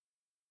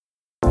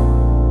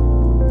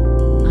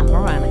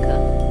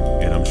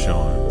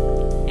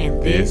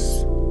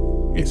This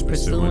is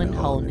Pursuing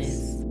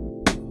Wholeness.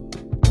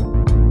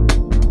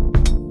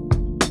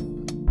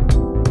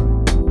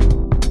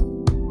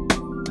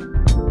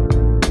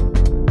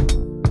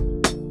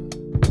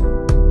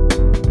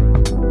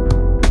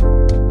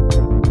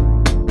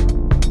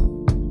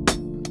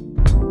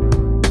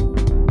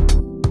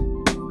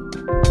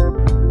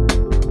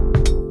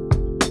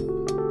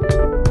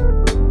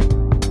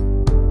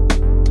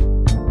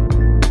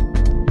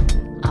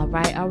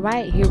 All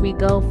right, here we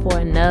go for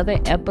another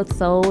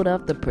episode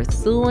of the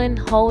Pursuing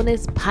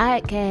Wholeness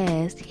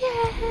podcast.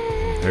 Yeah.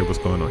 Hey, what's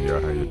going on,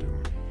 y'all? How you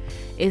doing?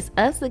 It's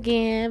us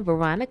again,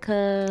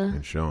 Veronica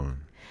and Sean,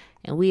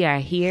 and we are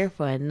here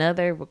for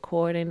another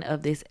recording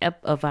of this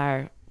of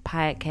our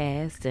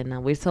podcast.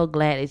 And we're so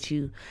glad that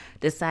you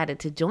decided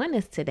to join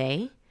us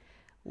today.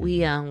 We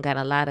got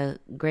a lot of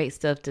great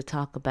stuff to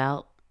talk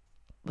about.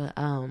 But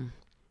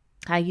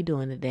how you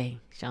doing today,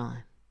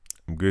 Sean?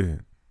 I'm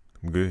good.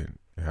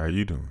 How are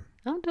you doing?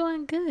 I'm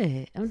doing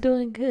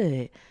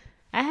good.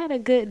 I had a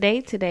good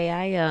day today.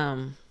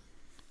 I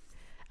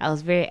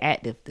was very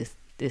active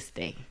this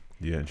day.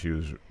 Yeah, and she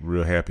was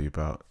real happy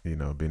about,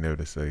 being able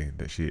to say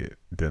that she had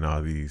done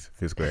all these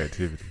physical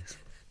activities.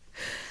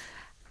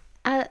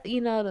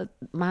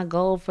 My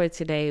goal for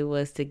today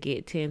was to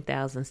get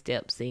 10,000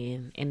 steps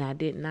in, and I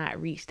did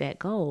not reach that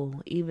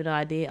goal, even though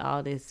I did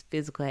all this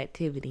physical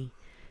activity.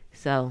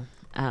 So,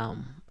 that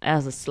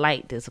was a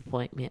slight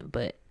disappointment,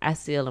 but I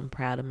still am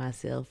proud of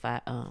myself.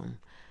 I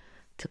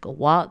took a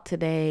walk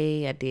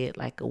today. I did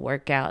like a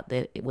workout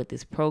with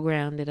this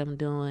program that I'm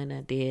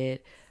doing.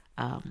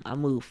 I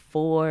moved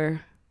 4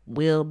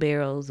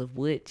 wheelbarrows of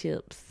wood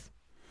chips.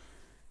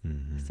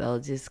 Mm-hmm. So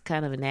just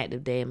kind of an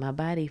active day, and my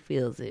body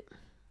feels it.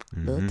 A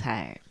little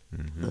tired.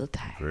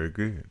 Very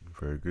good.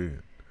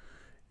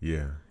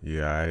 Yeah.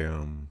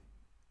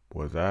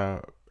 Was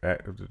I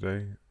active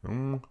today?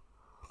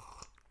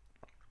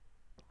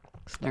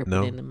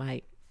 Slurping in the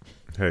mic.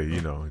 Hey,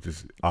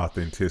 just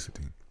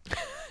authenticity.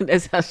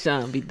 That's how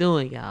Sean be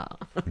doing, y'all.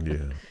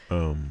 Yeah.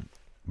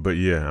 But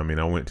yeah,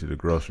 I went to the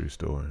grocery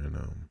store and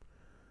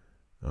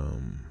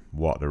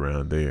walked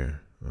around there.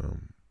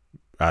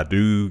 I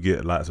do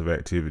get lots of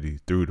activity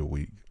through the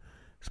week,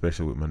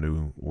 especially with my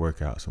new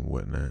workouts and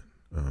whatnot.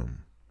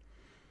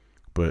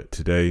 But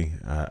today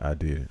I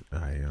did.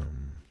 I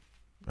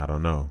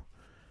don't know.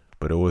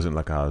 But it wasn't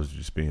like I was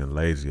just being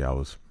lazy. I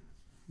was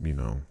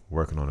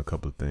working on a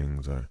couple of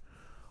things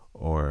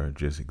or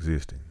just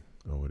existing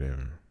or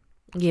whatever.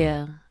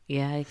 Yeah.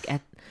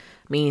 I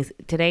mean,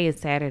 today is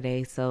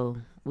Saturday, so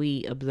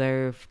we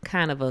observe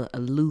kind of a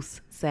loose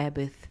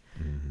Sabbath.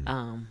 Mm-hmm.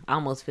 I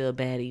almost feel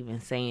bad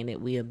even saying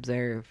that we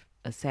observe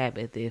a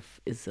Sabbath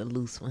if it's a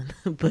loose one,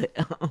 but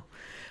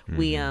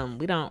we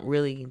don't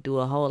really do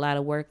a whole lot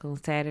of work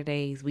on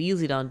Saturdays. We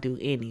usually don't do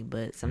any,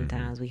 but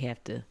sometimes we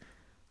have to.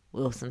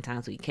 Well,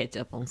 sometimes we catch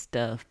up on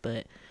stuff,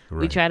 but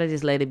we try to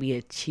just let it be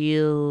a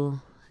chill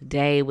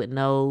day with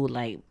no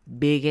like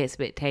big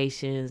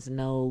expectations,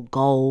 no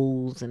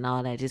goals and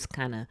all that. Just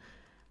kind of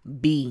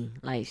be,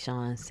 like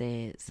Sean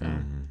said. So,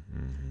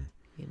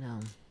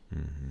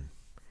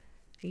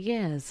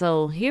 yeah.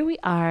 So here we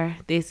are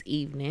this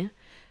evening.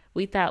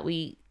 We thought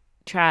we'd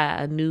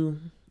try a new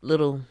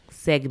little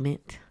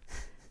segment.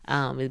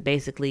 It's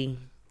basically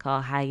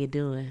called "How You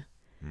Doing,"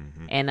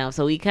 and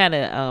so we kind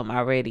of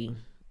already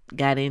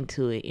got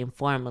into it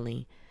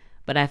informally,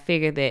 but I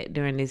figured that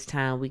during this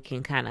time we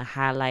can kind of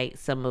highlight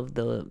some of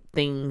the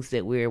things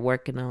that we're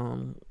working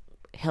on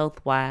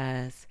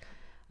health-wise,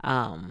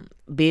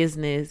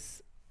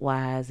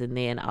 business-wise, and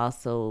then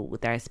also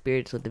with our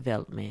spiritual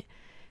development.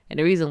 And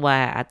the reason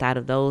why I thought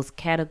of those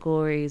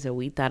categories, or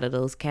we thought of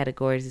those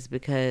categories, is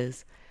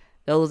because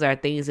those are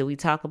things that we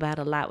talk about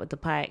a lot with the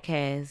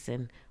podcast,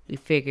 and we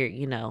figured,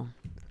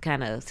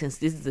 kind of since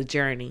this is a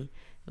journey,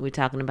 we're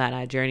talking about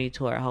our journey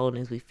toward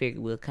wholeness, we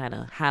figured we'll kind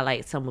of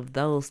highlight some of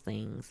those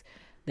things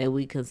that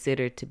we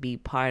consider to be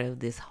part of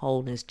this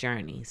wholeness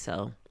journey.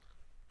 So,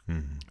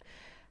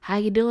 How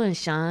you doing,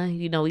 Sean?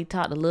 We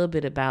talked a little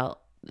bit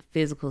about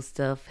physical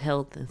stuff,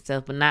 health and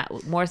stuff, but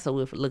not more so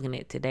we're looking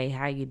at today.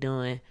 How you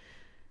doing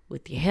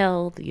with your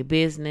health, your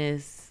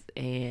business,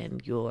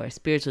 and your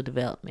spiritual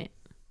development?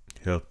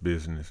 Health,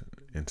 business,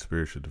 and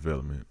spiritual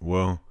development.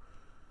 Well,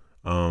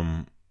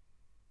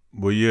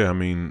 yeah,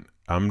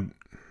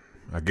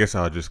 I guess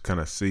I'll just kind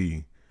of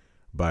see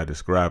by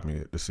describing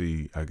it to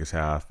see, I guess,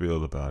 how I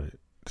feel about it.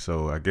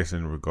 So I guess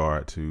in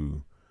regard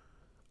to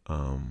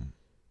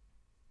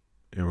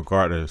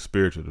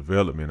spiritual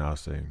development, I'll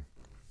say,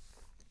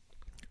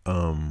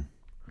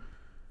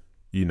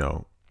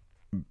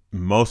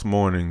 most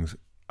mornings,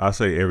 I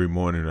say every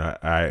morning,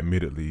 I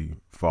admittedly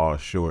fall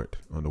short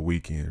on the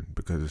weekend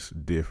because it's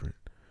different.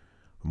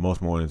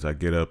 Most mornings I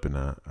get up and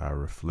I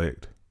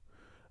reflect.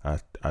 I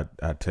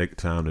take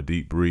time to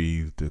deep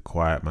breathe, to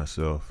quiet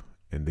myself,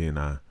 and then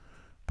I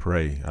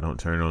pray. I don't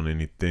turn on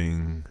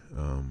anything.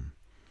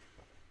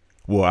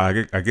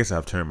 I guess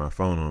I've turned my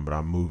phone on, but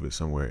I move it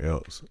somewhere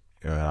else.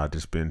 I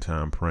just spend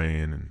time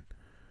praying,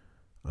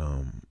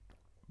 and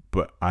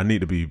but I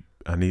need to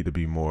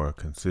be more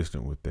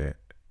consistent with that.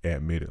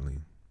 admittedly,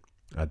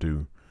 I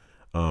do.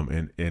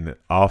 And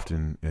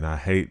often, and I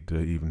hate to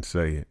even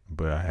say it,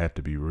 but I have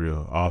to be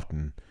real.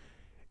 Often,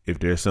 if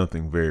there's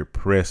something very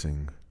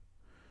pressing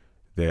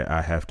that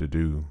I have to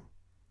do,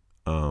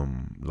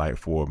 like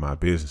for my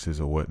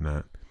businesses or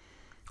whatnot,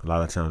 a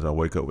lot of times I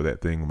wake up with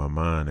that thing in my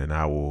mind, and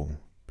I will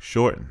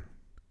shorten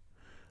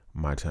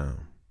my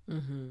time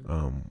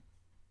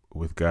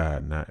with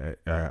God. And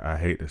I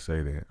hate to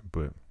say that,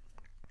 but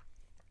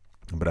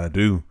I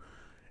do,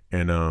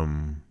 and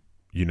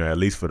at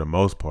least for the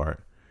most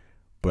part.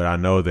 But I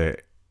know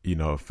that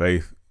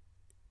faith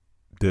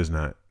does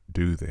not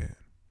do that.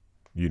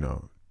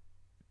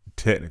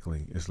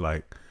 Technically, it's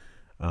like,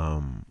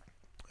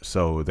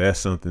 so that's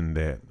something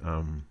that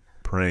I'm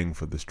praying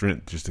for the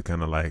strength, just to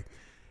kind of like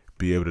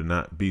be able to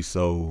not be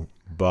so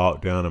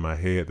bogged down in my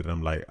head that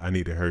I'm like, I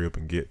need to hurry up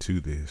and get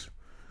to this.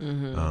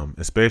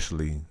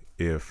 Especially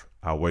if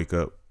I wake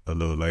up a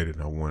little later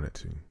than I wanted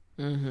to.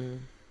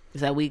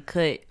 So we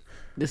cut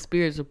the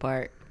spiritual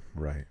part.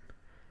 Right.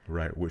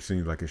 Which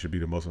seems like it should be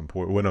the most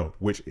important. Well, no,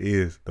 which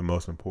is the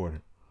most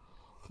important.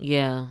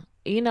 Yeah.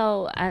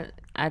 I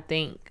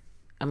think,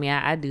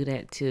 I do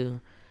that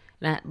too.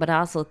 But I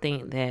also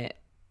think that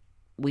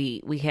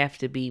we have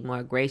to be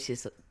more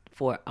gracious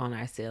on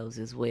ourselves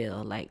as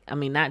well. Like,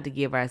 not to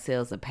give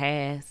ourselves a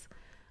pass,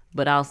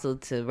 but also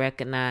to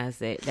recognize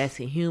that that's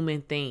a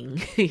human thing,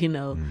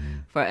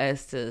 for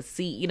us to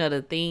see,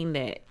 the thing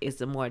that is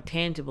the more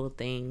tangible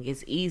thing.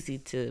 It's easy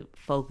to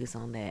focus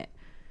on that.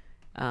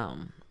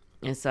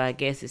 And so I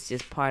guess it's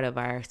just part of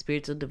our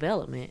spiritual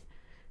development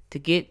to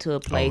get to a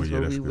place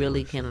where we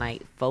really can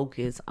like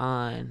focus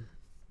on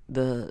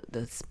the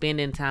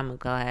spending time with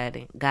God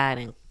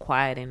and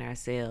quieting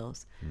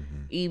ourselves,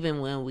 even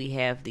when we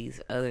have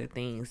these other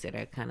things that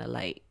are kind of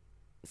like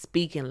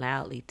speaking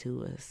loudly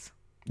to us.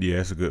 Yeah,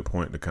 it's a good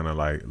point to kind of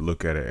like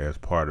look at it as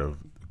part of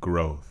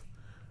growth.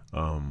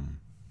 I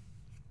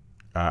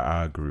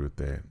agree with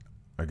that.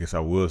 I guess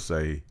I will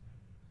say,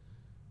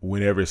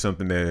 whenever it's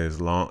something that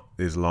is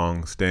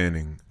long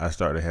standing, I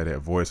start to have that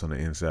voice on the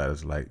inside.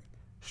 It's like,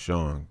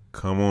 Sean,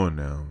 come on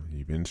now.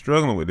 You've been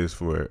struggling with this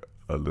for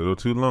a little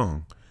too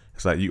long.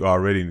 It's like you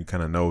already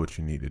kind of know what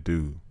you need to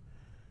do,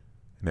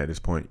 and at this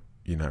point,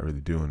 you're not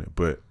really doing it.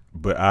 But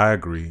I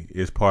agree,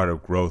 it's part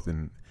of growth,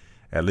 and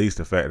at least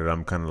the fact that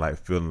I'm kind of like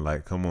feeling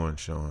like, come on,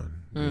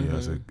 Sean,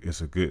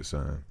 it's a good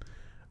sign.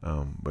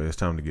 But it's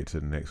time to get to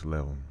the next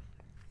level.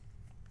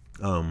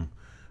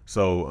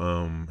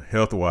 So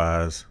health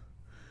wise,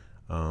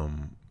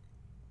 I'm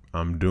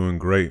doing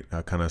great.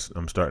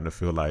 I'm starting to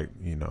feel like,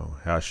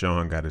 how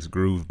Sean got his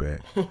groove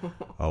back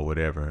or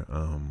whatever.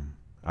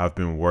 I've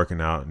been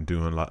working out and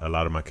doing a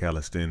lot of my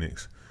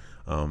calisthenics.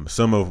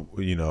 Some of,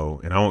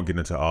 and I won't get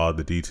into all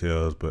the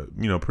details, but,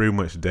 pretty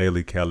much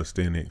daily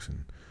calisthenics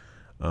and,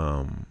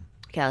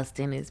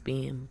 calisthenics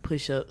being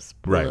push-ups,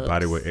 pull-ups.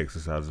 Right. Bodyweight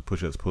exercises,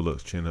 push-ups,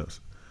 pull-ups, chin-ups,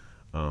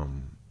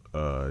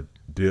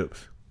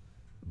 dips,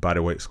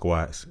 bodyweight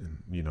squats,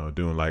 and,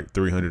 doing like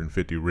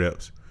 350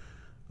 reps.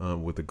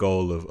 With the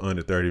goal of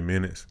under 30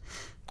 minutes.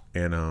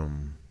 And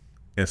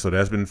so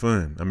that's been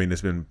fun.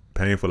 It's been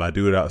painful. I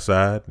do it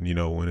outside,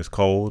 when it's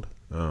cold,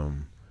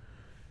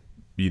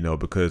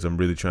 because I'm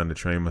really trying to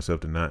train myself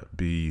to not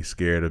be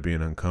scared of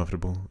being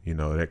uncomfortable.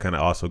 That kind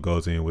of also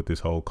goes in with this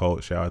whole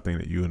cold shower thing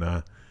that you and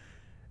I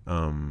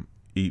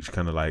each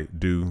kind of like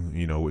do,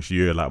 which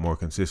you're a lot more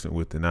consistent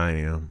with than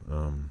I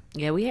am.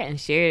 Yeah, we hadn't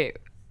shared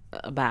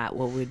about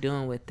what we're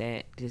doing with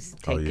that.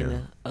 Just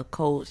taking a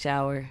cold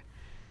shower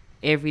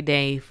every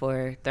day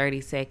for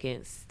 30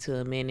 seconds to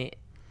a minute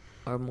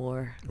or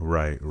more.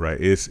 Right.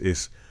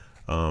 It's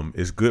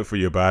good for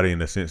your body in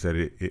the sense that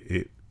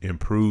it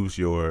improves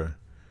your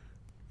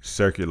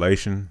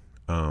circulation.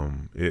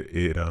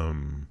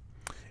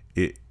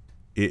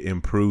 It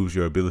improves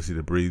your ability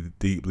to breathe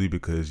deeply,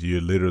 because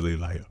you're literally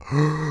like,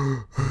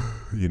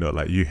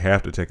 like you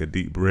have to take a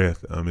deep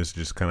breath. It's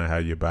just kind of how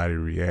your body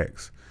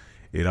reacts.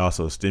 It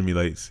also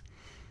stimulates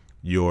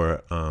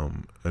your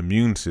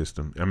immune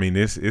system.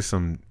 It's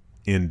some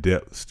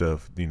in-depth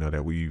stuff,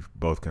 that we've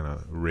both kind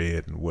of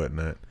read and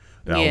whatnot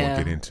that I won't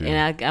get into.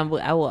 And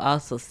I will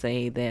also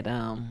say that,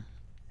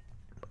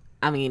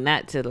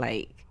 not to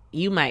like,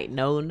 you might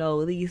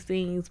know these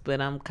things,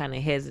 but I'm kind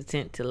of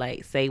hesitant to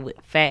like say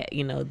with fact,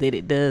 that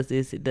it does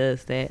this, it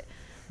does that.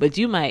 But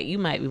you might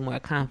be more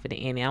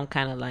confident in it. I'm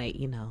kind of like,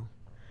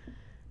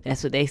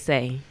 that's what they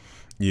say.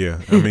 Yeah,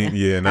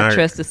 and I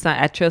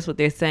trust what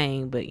they're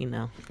saying, but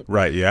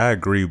Right, yeah, I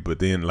agree. But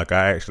then, like,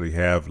 I actually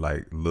have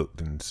like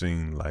looked and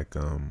seen like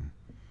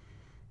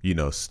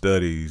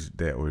studies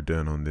that were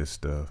done on this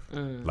stuff,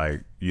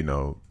 like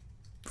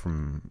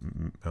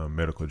from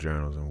medical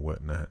journals and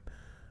whatnot.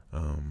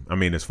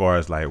 As far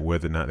as like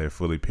whether or not they're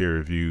fully peer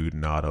reviewed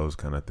and all those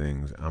kind of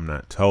things, I'm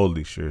not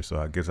totally sure. So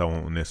I guess I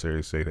won't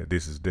necessarily say that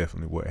this is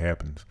definitely what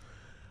happens.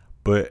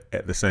 But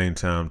at the same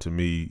time, to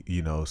me,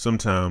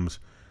 sometimes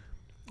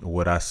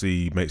what I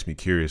see makes me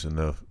curious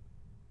enough.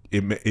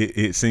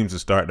 It seems to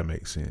start to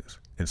make sense,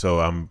 and so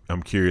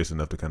I'm curious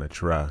enough to kind of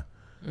try.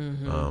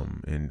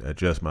 and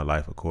adjust my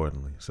life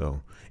accordingly.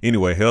 So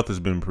anyway, health has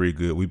been pretty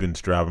good. We've been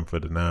striving for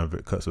the 9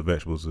 cuts of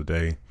vegetables a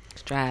day.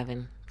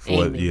 Striving. For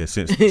Aiming. yeah,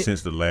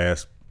 since the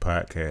last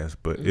podcast.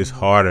 But it's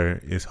harder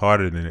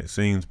than it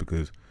seems,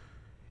 because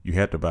you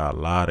have to buy a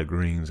lot of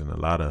greens and a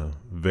lot of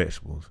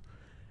vegetables.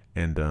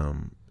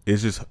 And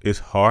it's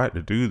hard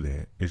to do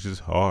that. It's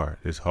just hard.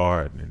 It's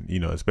hard.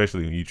 And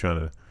especially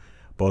when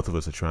both of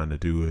us are trying to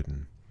do it,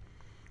 and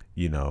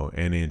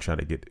and then trying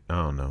to get, I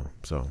don't know.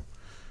 So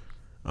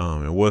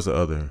and what's the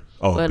other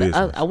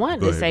business. I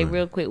wanted to say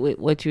real quick with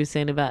what you were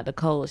saying about the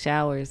cold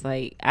showers.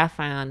 Like, I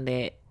found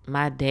that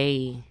my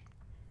day,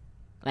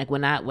 like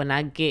when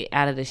I get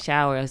out of the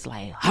shower, it's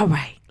like, all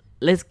right,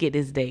 let's get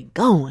this day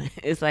going.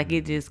 It's like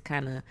it just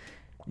kind of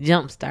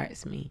jump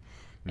starts me,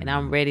 and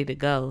I'm ready to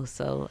go.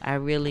 So I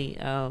really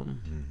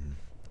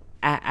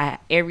I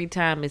every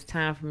time it's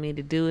time for me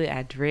to do it,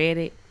 I dread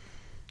it.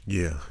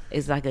 Yeah,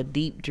 it's like a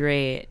deep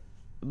dread,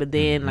 but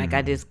then like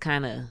I just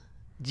kind of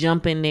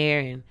jump in there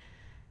and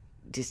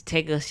just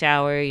take a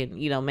shower,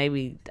 and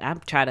maybe I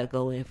try to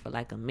go in for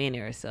like a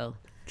minute or so.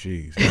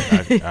 Jeez,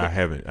 I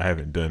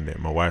haven't done that.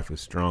 My wife is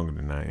stronger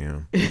than I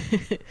am.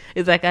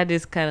 It's like I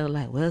just kind of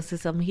like, well,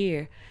 since I'm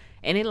here,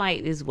 and it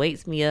like just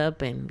wakes me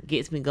up and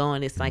gets me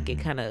going. It's like it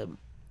kind of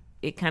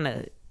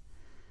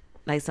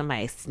like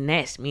somebody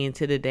snatched me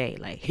into the day.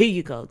 Like, here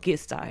you go, get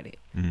started.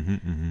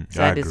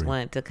 So I just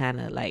wanted to kind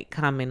of like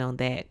comment on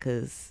that,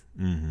 because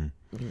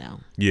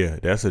yeah,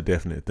 that's a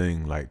definite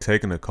thing. Like,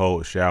 taking a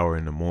cold shower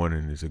in the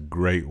morning is a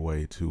great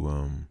way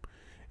to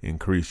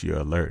increase your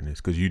alertness,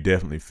 because you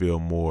definitely feel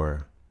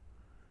more.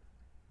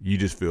 You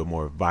just feel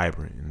more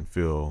vibrant and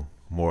feel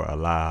more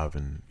alive,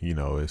 and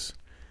it's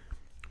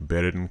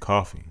better than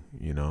coffee.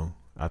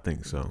 I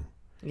think so.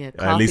 Yeah,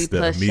 coffee at least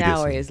plus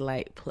shower is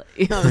like,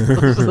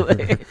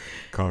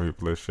 coffee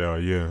plus shower.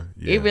 Yeah.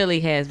 It really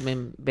has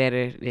been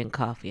better than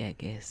coffee, I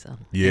guess. So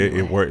yeah, anyway.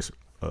 It works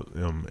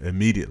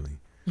immediately.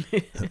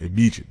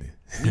 Immediately.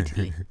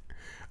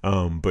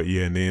 But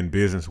yeah, and then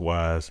business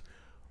wise,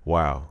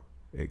 wow,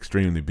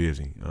 extremely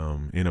busy.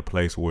 In a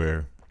place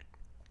where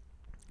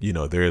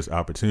there's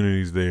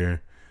opportunities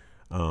there.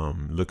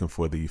 Looking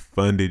for the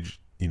fundage,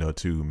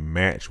 to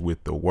match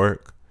with the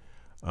work.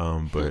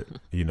 But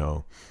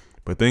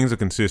but things are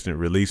consistent.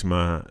 Released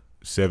my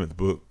 7th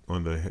book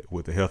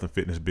with the health and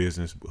fitness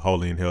business,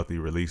 Holy and Healthy.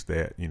 Released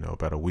that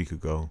about a week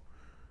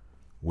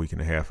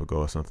and a half ago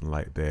or something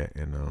like that,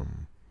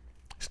 and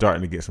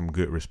starting to get some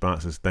good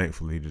responses.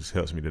 Thankfully, it just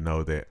helps me to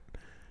know that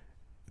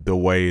the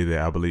way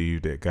that I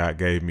believe that God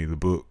gave me the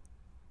book,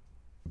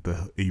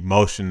 the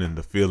emotion and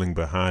the feeling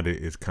behind it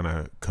is kind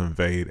of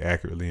conveyed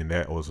accurately, and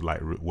that was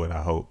like what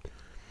I hoped.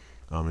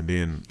 And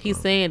then he's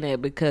saying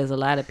that because a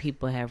lot of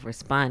people have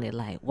responded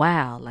like,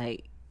 wow,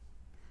 like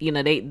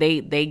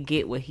they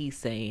get what he's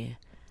saying.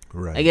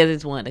 Right. I guess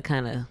it's one to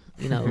kind of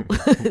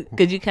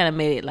because you kind of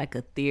made it like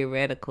a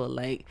theoretical,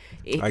 like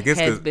it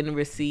has been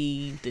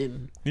received,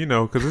 and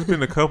because there's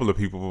been a couple of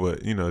people,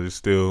 but there's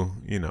still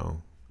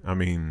I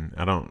mean,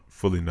 I don't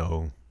fully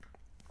know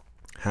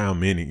how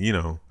many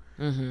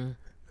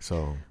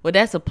So, well,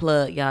 that's a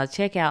plug, y'all.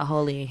 Check out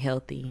Holy and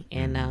Healthy,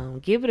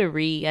 and give it a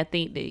read. I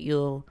think that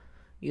you'll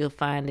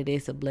find that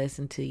it's a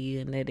blessing to you,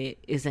 and that it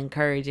is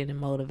encouraging and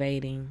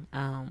motivating,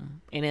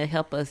 and it'll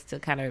help us to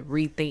kind of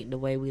rethink the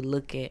way we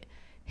look at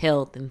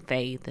health and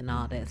faith and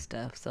all that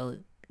stuff. So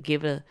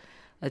give it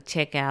a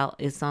check out.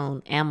 It's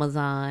on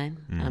Amazon.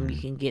 You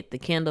can get the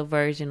Kindle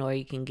version, or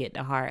you can get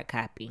the hard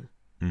copy.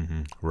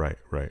 Right.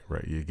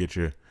 You get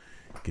your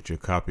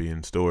copy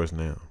in stores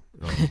now.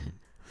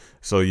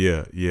 So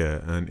yeah,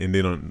 and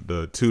then on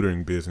the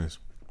tutoring business,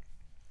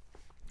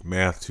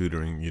 math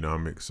tutoring,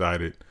 I'm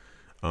excited.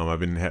 I've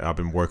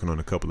been working on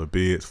a couple of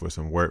bids for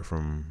some work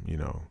from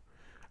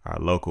our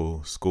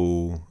local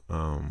school.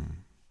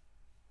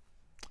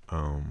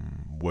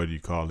 What do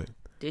you call it?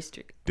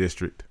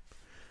 District,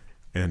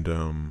 and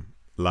a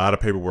lot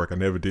of paperwork. I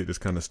never did this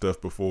kind of stuff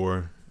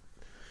before.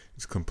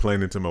 Just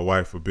complaining to my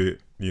wife a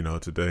bit,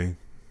 today.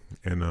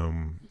 And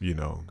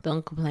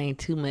don't complain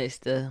too much.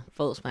 The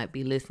folks might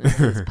be listening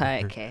to this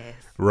podcast.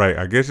 Right.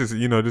 I guess it's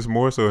just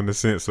more so in the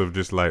sense of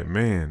just like,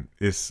 man,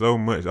 it's so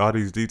much, all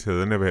these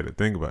details. I never had to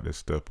think about this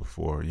stuff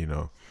before,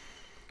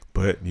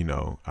 but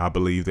I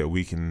believe that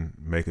we can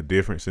make a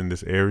difference in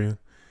this area,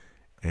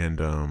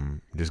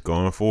 and just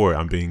going forward,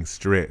 I'm being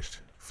stretched,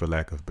 for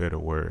lack of better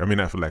word. I mean,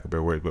 not for lack of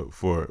better words, but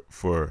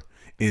for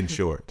in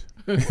short.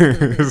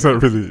 It's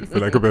not really for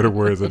lack of better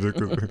words. I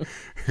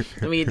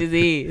mean, it just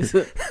is.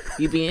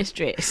 You being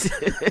stressed.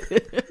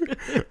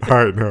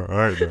 All right, no.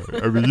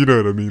 I mean, you know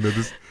what I mean. I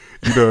just,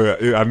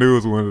 I knew it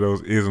was one of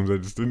those isms. I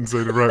just didn't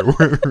say the right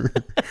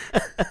word.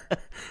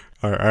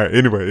 All right.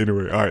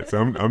 Anyway. All right. So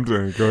I'm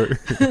done. Go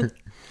ahead.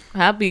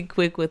 I'll be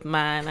quick with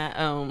mine.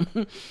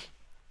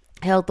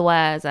 Health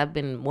wise, I've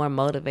been more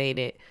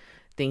motivated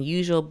than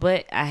usual,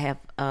 but I have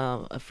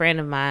a friend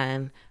of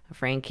mine, a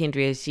friend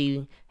Kendria.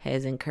 She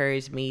has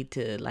encouraged me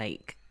to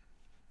like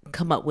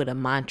come up with a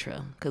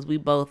mantra, because we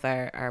both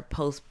are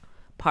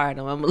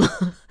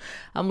postpartum.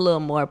 I'm a little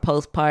more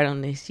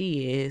postpartum than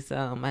she is.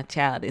 My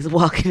child is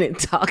walking and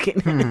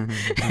talking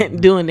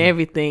and doing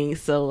everything.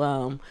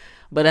 So,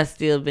 but I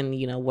still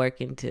been,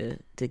 working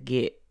to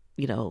get,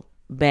 not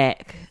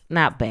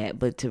back,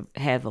 but to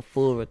have a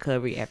full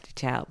recovery after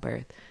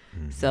childbirth.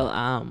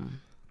 So,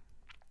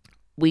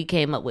 we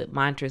came up with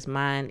mantras.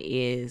 Mine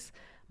is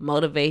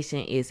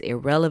motivation is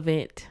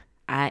irrelevant.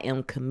 I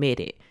am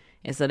committed.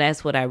 And so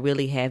that's what I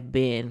really have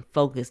been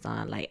focused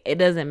on. Like, it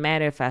doesn't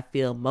matter if I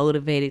feel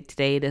motivated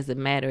today. It doesn't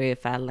matter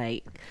if I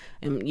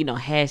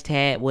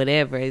hashtag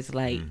whatever. It's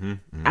like,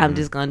 I'm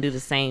just going to do the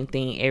same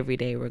thing every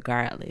day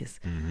regardless.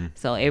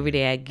 So every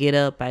day I get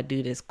up, I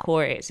do this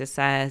core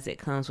exercise that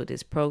comes with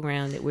this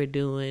program that we're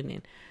doing.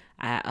 And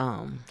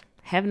I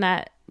have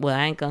not, well,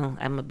 I'm going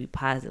to be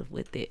positive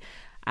with it.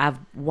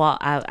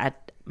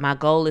 My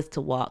goal is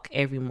to walk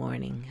every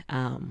morning.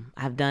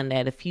 I've done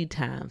that a few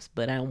times,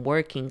 but I'm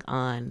working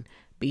on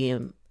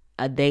being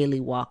a daily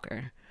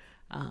walker.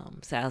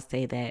 So I'll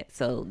say that.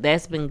 So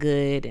that's been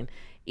good. And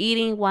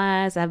eating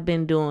wise, I've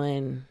been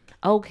doing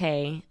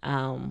okay.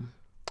 I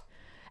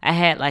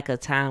had like a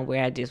time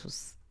where I just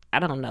was, I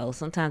don't know,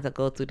 sometimes I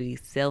go through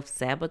these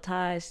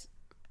self-sabotage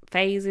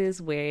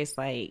phases where it's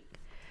like,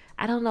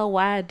 I don't know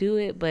why I do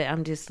it, but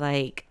I'm just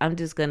like, I'm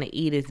just going to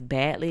eat as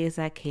badly as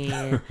I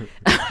can.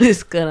 I'm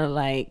just going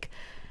to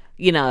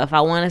if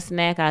I want a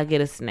snack, I'll get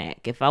a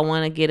snack. If I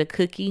want to get a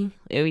cookie,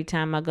 every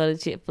time I go to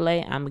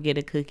Chick-fil-A, I'm going to get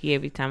a cookie.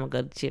 Every time I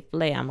go to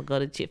Chick-fil-A, I'm going to go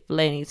to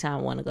Chick-fil-A anytime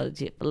I want to go to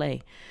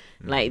Chick-fil-A.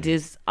 Like,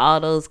 just all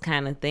those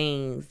kind of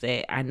things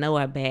that I know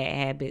are bad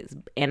habits,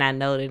 and I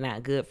know they're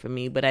not good for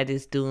me, but I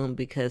just do them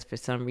because for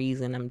some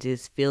reason I'm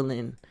just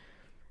feeling,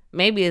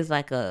 maybe it's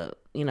like a,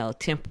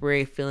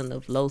 temporary feeling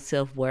of low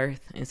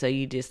self-worth. And so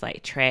you just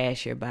like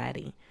trash your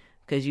body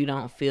because you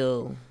don't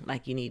feel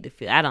like you need to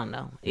feel. I don't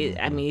know.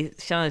 I mean,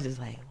 Sean's just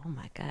like, oh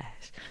my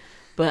gosh.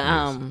 But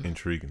it's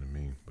intriguing to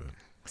me. But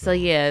so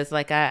yeah, it's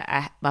like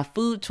I my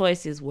food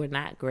choices were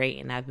not great,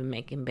 and I've been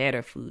making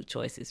better food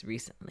choices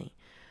recently.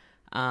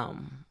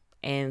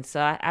 And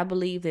so I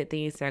believe that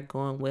things are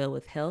going well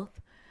with health.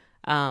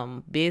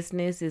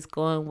 Business is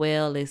going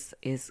well.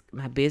 It's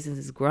my business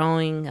is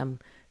growing. I'm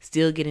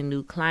still getting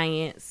new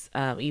clients,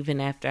 even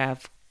after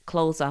I've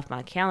closed off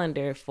my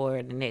calendar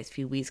for the next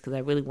few weeks, because I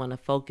really want to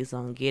focus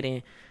on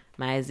getting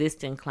my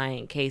existing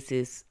client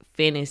cases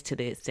finished to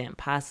the extent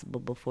possible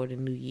before the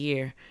new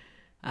year.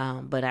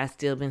 But I've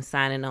still been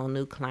signing on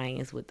new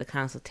clients with the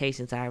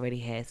consultations I already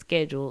had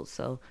scheduled.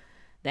 So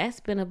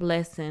that's been a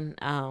blessing.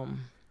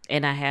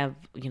 And I have,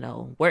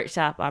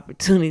 workshop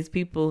opportunities,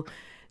 people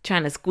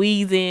trying to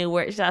squeeze in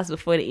workshops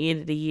before the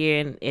end of the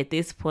year. And at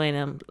this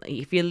point,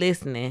 if you're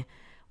listening,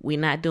 we're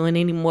not doing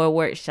any more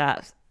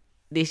workshops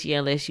this year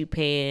unless you're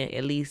paying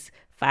at least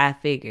 5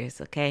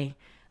 figures, okay?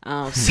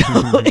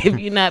 So if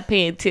you're not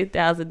paying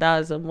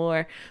 $10,000 or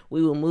more,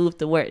 we will move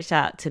the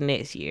workshop to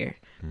next year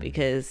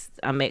because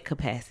I'm at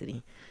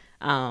capacity.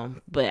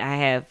 But I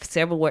have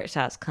several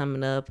workshops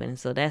coming up, and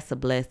so that's a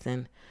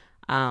blessing.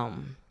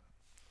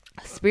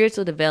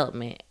 Spiritual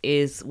development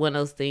is one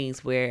of those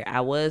things where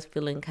I was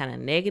feeling kind of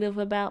negative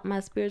about my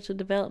spiritual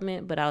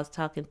development, but I was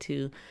talking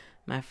to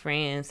my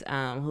friends,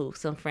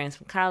 some friends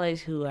from college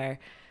who are,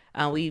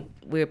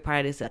 we're part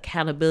of this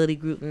accountability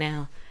group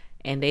now,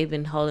 and they've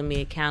been holding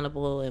me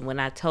accountable. And when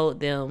I told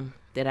them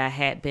that I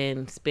had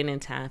been spending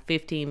time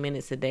 15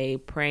 minutes a day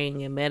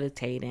praying and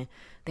meditating,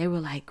 they were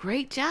like,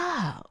 great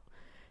job.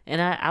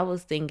 And I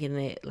was thinking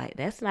that, like,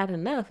 that's not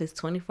enough. It's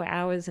 24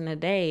 hours in a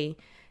day,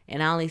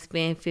 and I only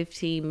spend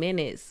 15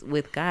 minutes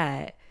with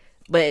God.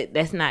 But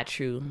that's not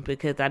true,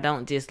 because I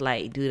don't just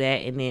do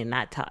that and then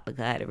not talk to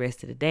God the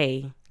rest of the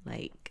day.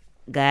 Like,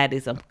 God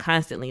I'm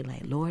constantly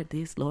like, Lord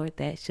this, Lord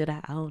that, should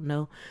I don't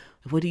know.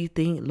 What do you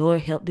think?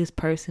 Lord, help this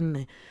person.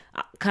 And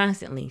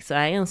constantly. So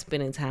I am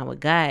spending time with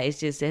God. It's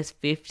just that's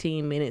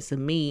 15 minutes of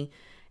me,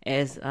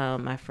 as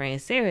my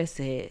friend Sarah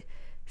said,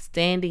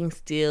 standing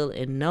still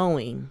and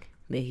knowing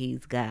that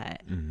he's God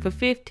for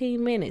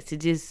 15 minutes, to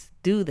just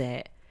do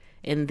that,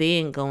 and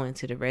then go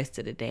into the rest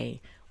of the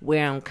day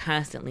where I'm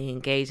constantly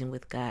engaging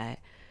with God.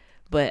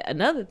 But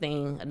another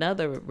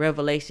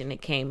revelation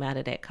that came out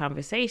of that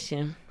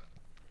conversation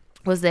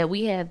was that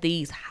we have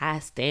these high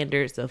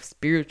standards of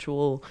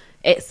spiritual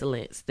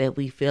excellence that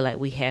we feel like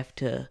we have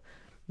to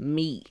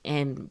meet.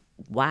 And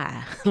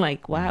why?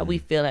 Why we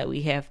feel like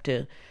we have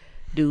to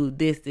do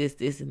this,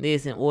 and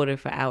this in order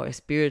for our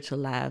spiritual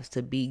lives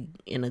to be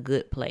in a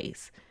good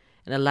place.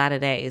 And a lot of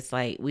that is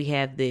like, we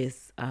have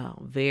this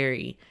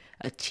very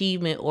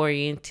achievement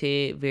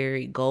oriented,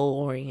 very goal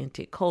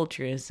oriented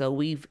culture. And so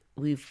we've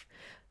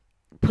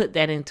put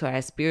that into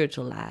our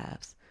spiritual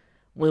lives,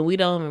 when we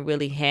don't even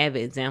really have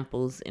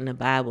examples in the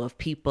Bible of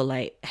people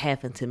like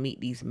having to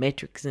meet these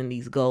metrics and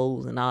these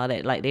goals and all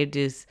that. Like, they're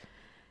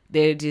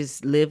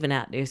just living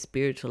out their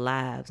spiritual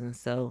lives. And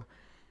so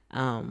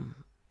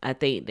I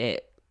think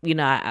that,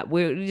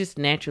 we're just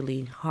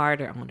naturally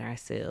harder on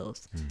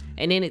ourselves.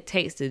 And then it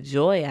takes the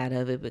joy out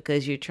of it,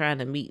 because you're trying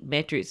to meet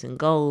metrics and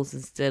goals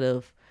instead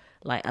of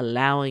like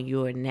allowing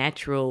your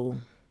natural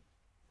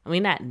I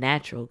mean, not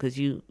natural, because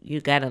you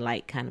gotta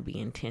like kind of be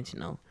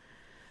intentional.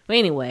 But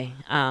anyway,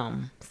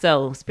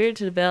 so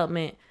spiritual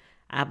development,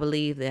 I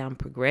believe that I'm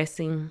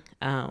progressing,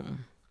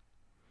 kind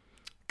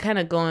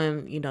of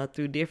going,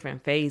 through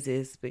different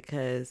phases,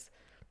 because,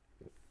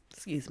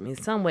 excuse me, in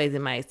some ways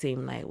it might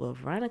seem like, well,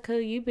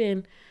 Veronica, you've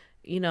been,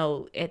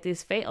 at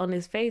this on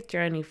this faith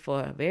journey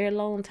for a very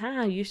long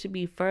time. You should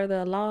be further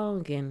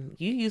along, and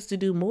you used to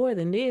do more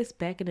than this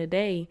back in the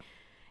day,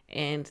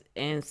 and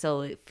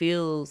so it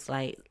feels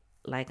like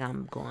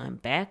I'm going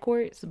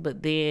backwards,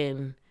 but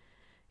then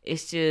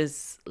it's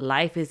just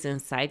life is in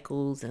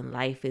cycles and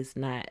life is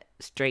not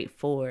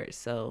straightforward.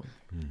 So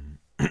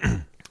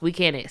we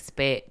can't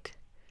expect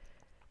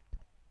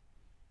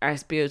our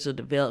spiritual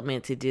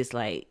development to just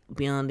like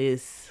be on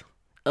this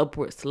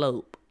upward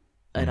slope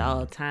at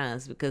all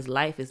times, because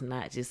life is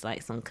not just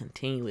like some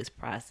continuous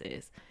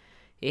process.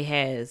 It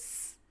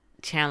has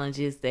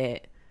challenges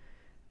that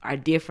are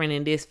different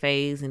in this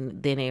phase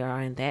and than they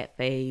are in that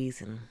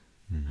phase, and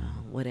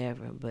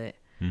whatever. But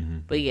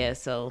yeah,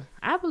 so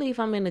I believe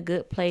I'm in a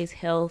good place,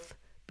 health,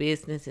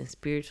 business, and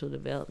spiritual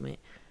development.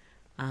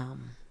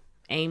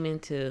 Aiming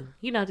to,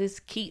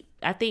 just keep,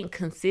 I think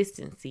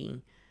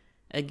consistency,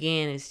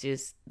 again, is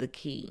just the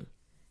key.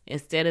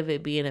 Instead of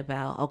it being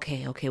about,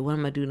 okay, what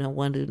am I doing now?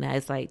 What am I doing now?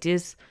 It's like,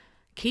 just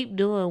keep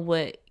doing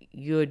what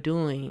you're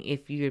doing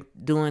if you're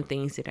doing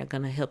things that are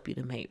going to help you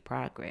to make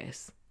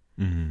progress.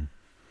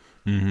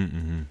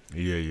 Yeah,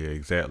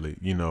 exactly.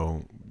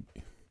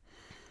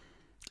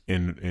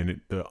 And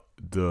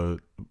the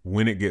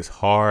when it gets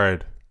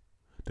hard,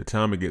 the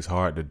time it gets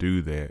hard to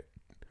do that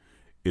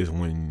is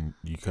when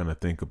you kind of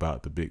think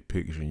about the big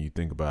picture, and you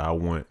think about, I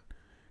want,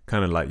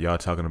 kind of like y'all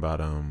talking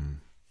about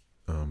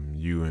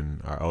you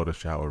and our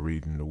oldest child were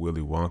reading the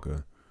Willy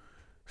Wonka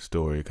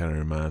story. It kind of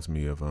reminds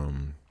me of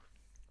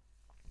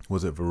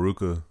was it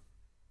Veruca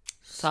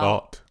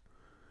Salt?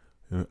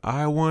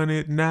 I want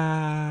it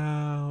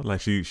now.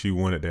 Like she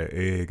wanted that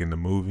egg in the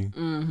movie,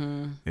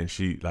 and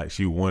she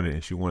wanted it,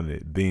 and she wanted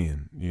it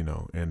then,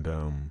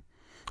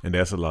 and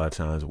that's a lot of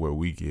times where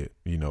we get,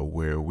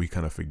 where we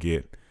kind of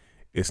forget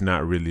it's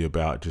not really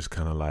about just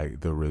kind of like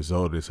the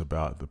result. It's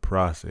about the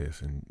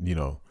process, and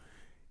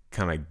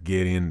kind of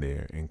get in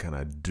there and kind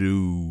of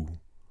do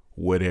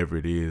whatever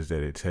it is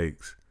that it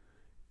takes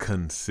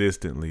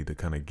consistently to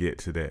kind of get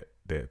to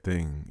that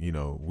thing.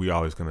 We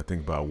always kind of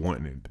think about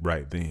wanting it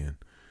right then.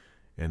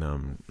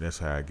 And that's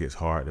how it gets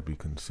hard to be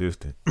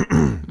consistent.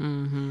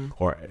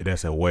 Or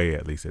that's a way,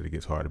 at least, that it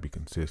gets hard to be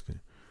consistent.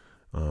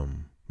 But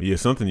yeah,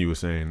 something you were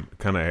saying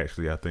kind of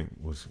actually, I think,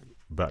 was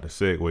about to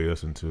segue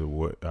us into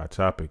what our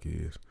topic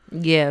is.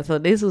 Yeah, so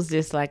this was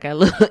just like a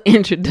little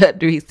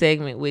introductory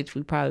segment, which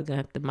we probably gonna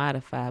have to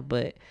modify.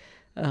 But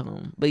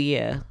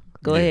yeah,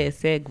 go ahead,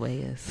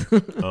 segue us.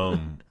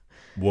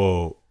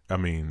 Well, I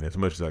mean, as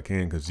much as I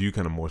can, because you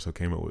kind of more so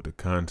came up with the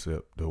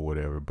concept or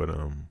whatever. But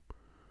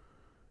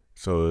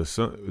so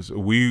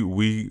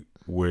we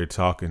were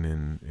talking,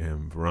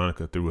 and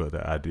Veronica threw out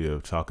the idea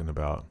of talking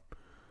about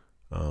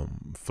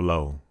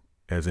flow,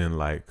 as in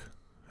like,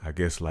 I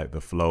guess like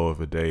the flow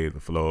of a day, the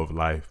flow of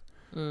life,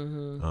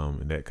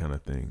 and that kind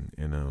of thing.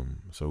 And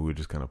so we were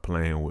just kind of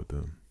playing with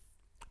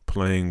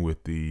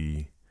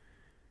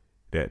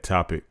that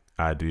topic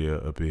idea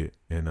a bit,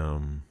 and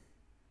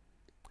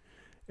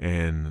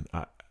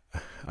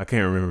I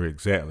can't remember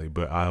exactly,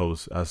 but I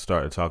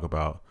started to talk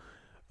about,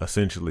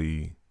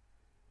 essentially,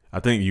 I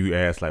think you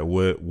asked like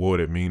what would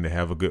it mean to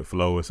have a good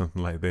flow or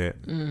something like that,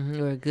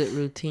 or a good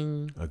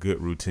routine.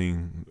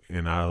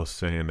 And I was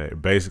saying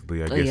that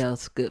basically, I guess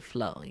it's good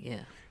flow. Yeah,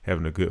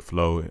 having a good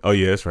flow. Oh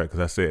yeah, that's right, because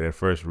I said at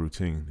first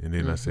routine, and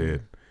then I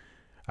said,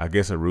 I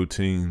guess a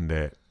routine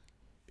that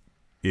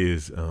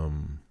is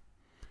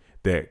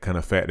that kind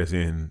of factors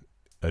in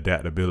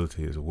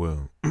adaptability as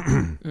well.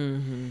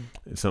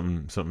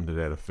 Something to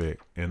that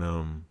effect.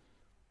 And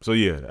so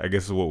yeah, I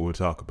guess is what we'll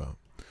talk about.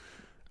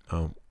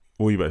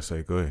 What were you about to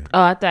say? Go ahead.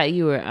 Oh, I thought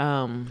you were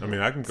I mean,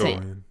 I can go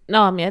in.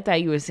 No, I mean, I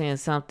thought you were saying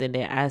something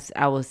that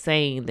I was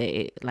saying that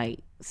it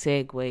like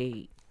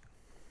segued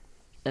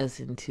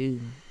us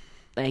into,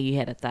 like you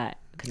had a thought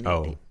connected.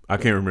 Oh, I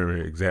can't remember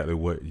exactly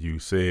what you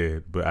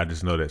said, but I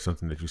just know that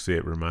something that you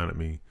said reminded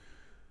me.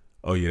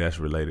 Oh yeah, that's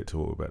related to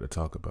what we're about to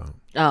talk about.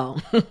 Oh,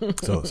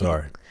 so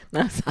sorry.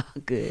 That's all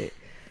good.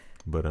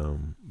 But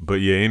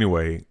yeah.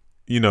 Anyway,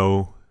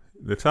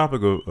 the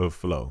topic of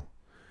flow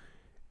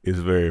is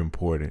very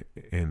important,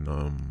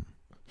 and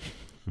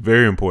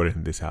very important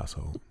in this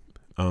household,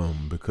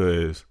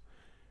 because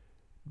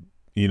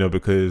I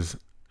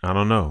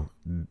don't know,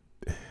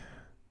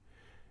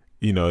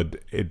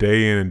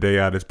 day in and day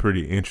out, it's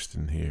pretty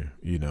interesting here.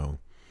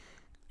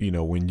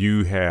 When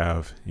you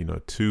have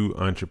two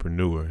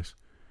entrepreneurs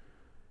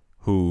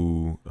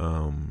who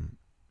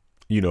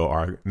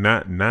are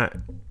not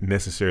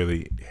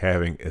necessarily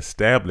having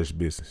established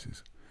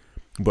businesses,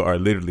 but are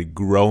literally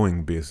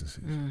growing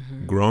businesses,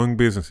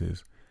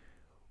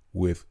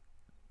 with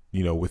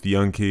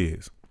young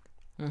kids,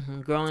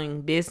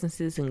 growing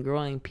businesses and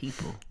growing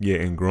people. Yeah,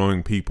 and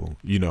growing people,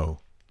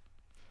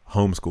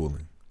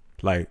 homeschooling.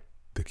 Like,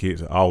 the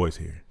kids are always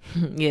here.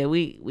 Yeah,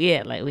 we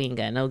act like we ain't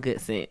got no good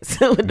sense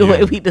with the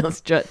way we done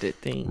structured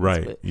things.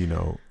 Right. But. You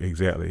know,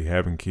 exactly.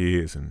 Having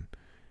kids and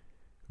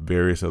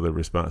various other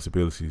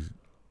responsibilities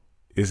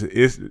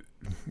is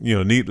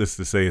needless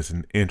to say, it's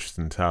an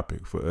interesting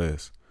topic for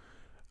us,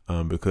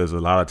 because a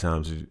lot of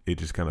times it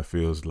just kind of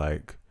feels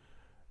like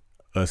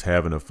us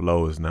having a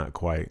flow is not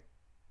quite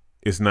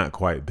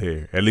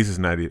there. At least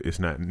it's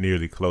not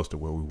nearly close to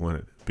where we want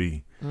it to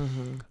be.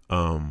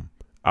 Mm-hmm.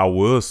 I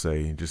will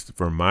say, just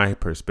from my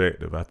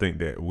perspective, I think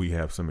that we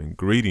have some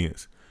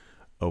ingredients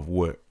of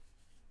what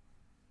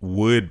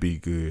would be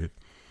good.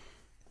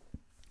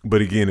 But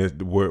again,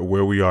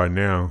 where we are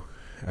now,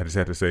 I just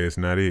have to say it's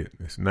not it.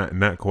 It's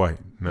not quite.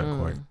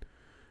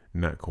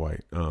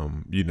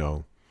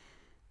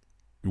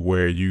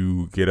 Where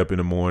you get up in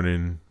the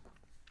morning,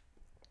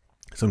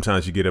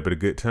 sometimes you get up at a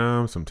good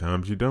time,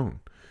 sometimes you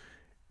don't.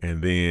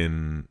 And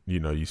then,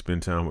 you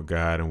spend time with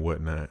God and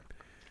whatnot.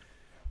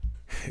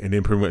 And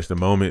then pretty much the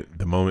moment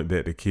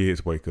that the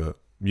kids wake up,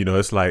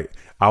 it's like,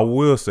 I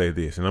will say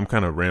this, and I'm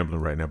kind of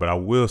rambling right now, but I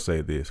will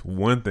say this.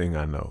 One thing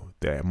I know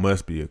that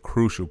must be a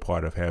crucial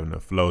part of having a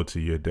flow to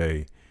your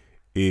day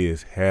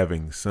is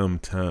having some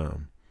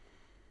time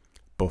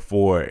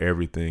before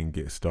everything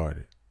gets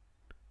started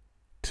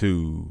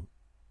to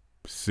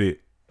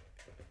sit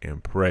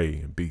and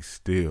pray and be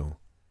still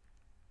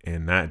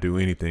and not do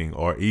anything,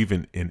 or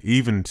even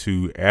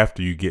to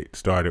after you get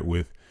started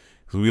with,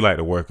 because we like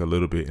to work a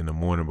little bit in the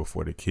morning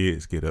before the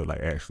kids get up, like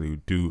actually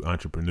do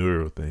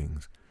entrepreneurial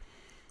things,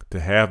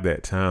 to have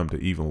that time to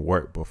even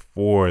work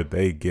before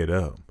they get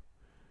up,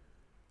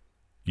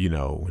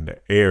 when the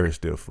air is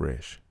still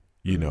fresh,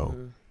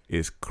 Mm-hmm.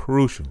 is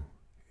crucial.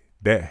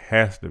 That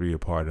has to be a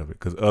part of it,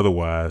 because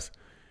otherwise,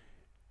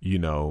 you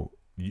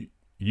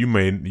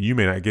may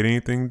not get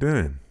anything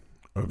done,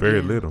 or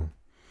very little.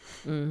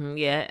 Mm-hmm.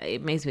 Yeah,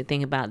 it makes me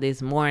think about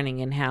this morning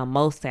and how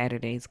most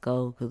Saturdays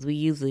go, because we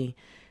usually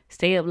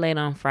stay up late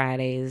on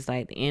Fridays,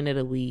 like the end of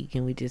the week,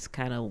 and we just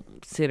kind of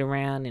sit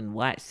around and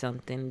watch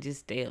something,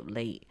 just stay up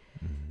late.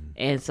 Mm-hmm.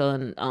 And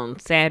so on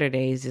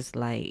Saturdays, just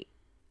like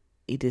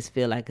you just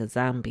feel like a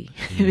zombie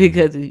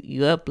because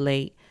you up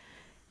late,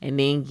 and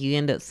then you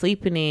end up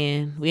sleeping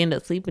in. We end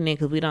up sleeping in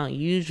because we don't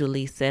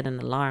usually set an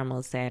alarm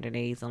on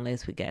Saturdays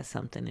unless we got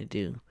something to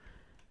do.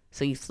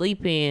 So you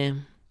sleep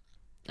in.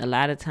 A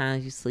lot of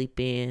times you sleep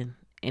in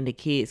and the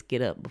kids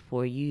get up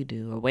before you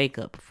do, or wake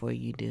up before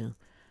you do.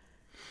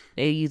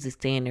 They usually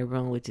stay in their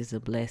room, which is a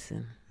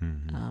blessing.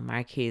 Mm-hmm.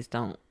 Our kids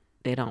don't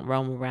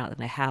roam around in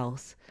the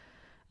house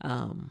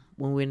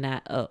when we're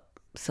not up.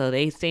 So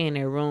they stay in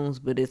their rooms,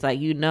 but it's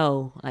like,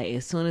 like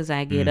as soon as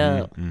I get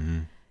up,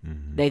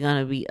 they're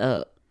going to be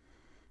up.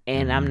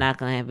 And I'm not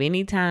going to have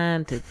any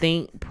time to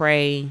think,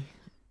 pray,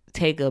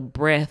 take a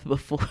breath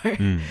before,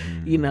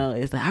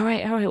 it's like, all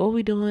right, what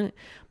we doing?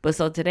 But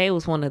so today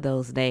was one of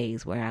those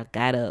days where I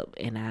got up,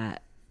 and I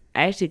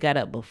actually got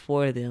up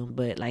before them,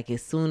 but like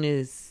as soon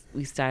as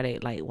we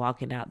started like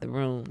walking out the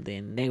room,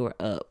 then they were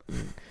up,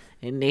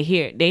 and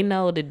they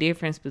know the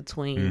difference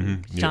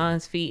between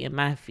Sean's feet and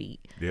my feet.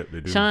 Yep,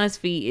 they do. Sean's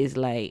feet is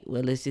like,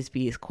 well, let's just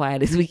be as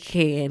quiet as we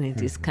can and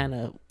just kind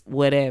of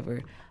whatever.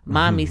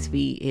 Mommy's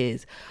feet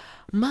is,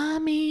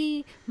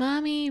 Mommy,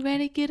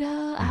 ready to get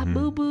up? I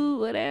boo-boo,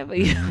 whatever. I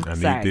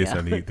need this, y'all.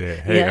 I need that.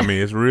 Hey, I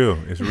mean, it's real.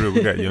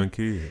 We got young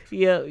kids.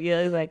 Yeah,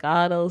 it's like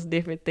all those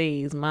different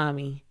things,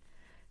 Mommy.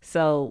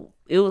 So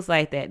it was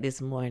like that this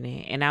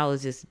morning, and I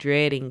was just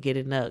dreading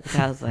getting up, because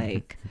I was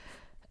like,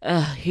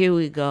 here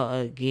we go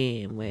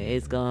again, where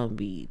it's going to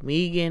be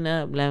me getting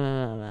up, blah,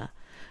 blah, blah, blah.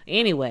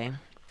 Anyway,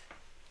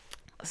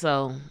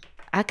 so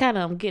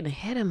I'm getting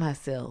ahead of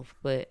myself,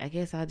 but I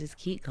guess I'll just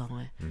keep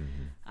going.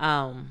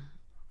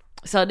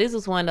 So this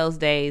was one of those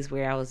days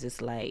where I was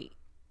just like,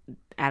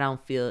 I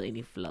don't feel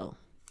any flow.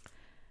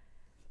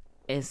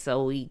 And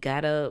so we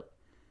got up,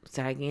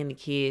 started getting the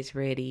kids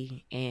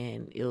ready,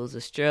 and it was a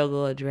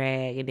struggle, a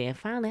drag. And then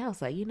finally I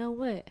was like, you know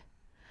what?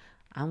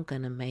 I'm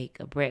going to make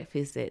a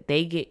breakfast that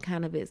they get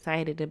kind of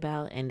excited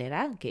about and that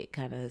I get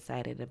kind of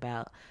excited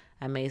about.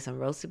 I made some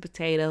roasted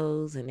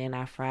potatoes, and then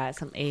I fried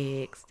some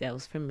eggs. That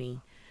was for me.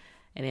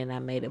 And then I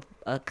made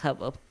a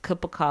cup of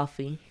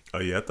coffee. Oh,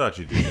 yeah, I thought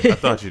you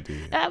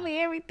did. I mean,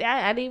 everything.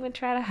 I didn't even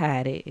try to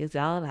hide it. It's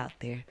all out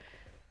there.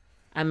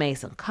 I made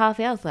some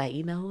coffee. I was like,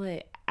 you know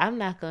what? I'm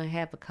not going to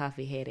have a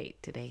coffee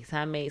headache today. So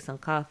I made some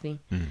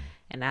coffee,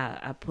 and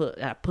I put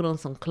on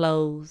some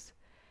clothes,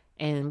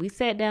 and we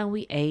sat down,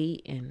 we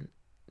ate and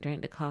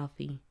drank the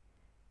coffee.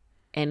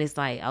 And it's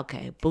like,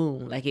 okay,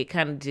 boom. Like, it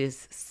kind of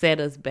just set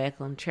us back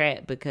on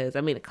track, because,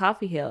 I mean, the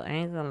coffee helped. I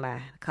ain't going to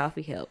lie. The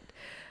coffee helped.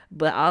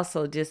 But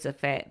also just the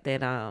fact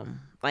that,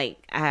 like,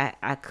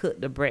 I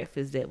cooked the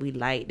breakfast that we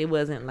liked. It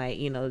wasn't like,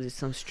 just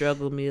some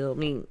struggle meal. I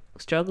mean,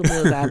 struggle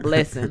meals are a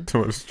blessing.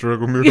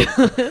 Struggle meal?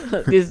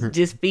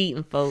 just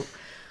feeding folk.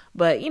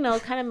 But,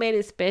 kind of made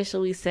it special.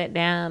 We sat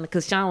down,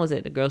 because Sean was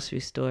at the grocery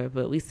store,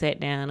 but we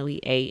sat down and we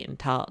ate and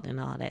talked and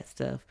all that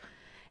stuff.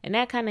 And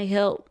that kind of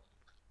helped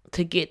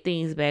to get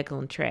things back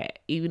on track.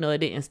 Even though it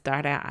didn't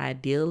start out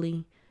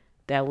ideally,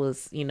 that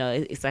was, you know,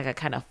 it's like I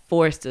kind of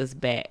forced us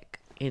back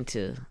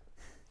into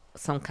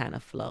some kind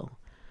of flow.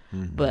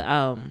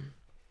 But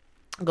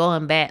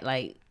going back,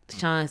 like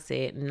Sean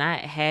said,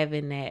 not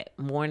having that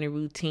morning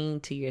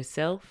routine to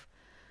yourself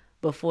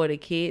before the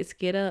kids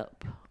get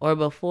up, or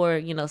before,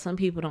 you know, some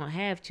people don't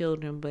have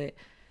children, but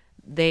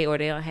they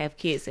don't have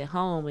kids at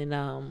home,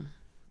 and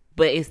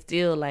but it's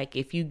still like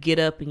if you get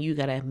up and you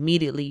gotta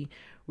immediately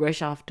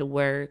rush off to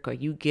work, or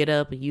you get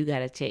up and you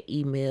gotta check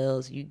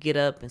emails, you get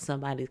up and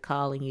somebody's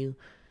calling you,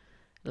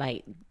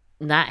 like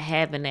not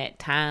having that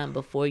time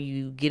before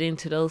you get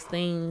into those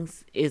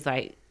things is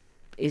like,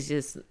 it's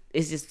just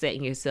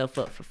setting yourself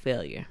up for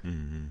failure.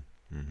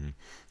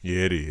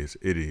 Yeah, it is.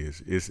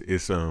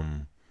 It's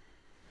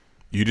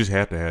you just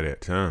have to have that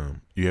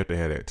time. You have to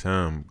have that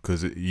time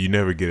because you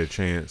never get a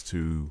chance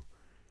to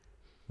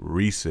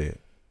reset,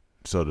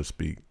 so to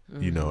speak.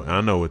 You know,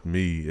 I know with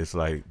me, it's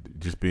like,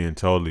 just being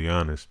totally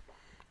honest,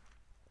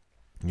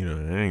 you know,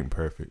 it ain't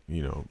perfect,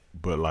 you know,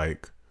 but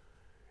like,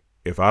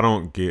 if I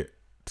don't get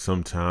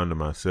some time to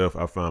myself,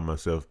 I find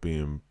myself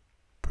being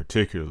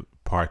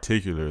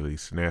particularly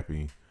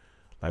snappy,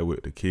 like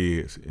with the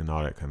kids and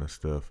all that kind of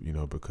stuff, you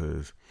know,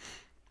 because,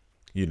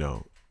 you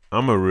know,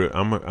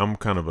 I'm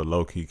kind of a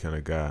low key kind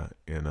of guy,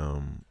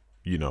 and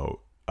you know,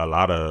 a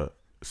lot of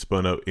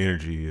spun up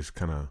energy is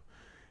kind of,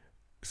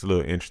 it's a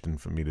little interesting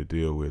for me to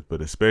deal with, but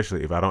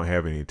especially if I don't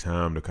have any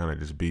time to kind of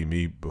just be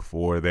me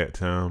before that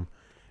time,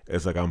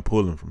 it's like I'm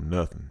pulling from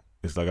nothing.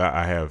 It's like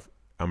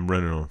I'm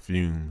running on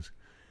fumes,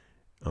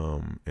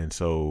 and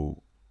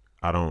so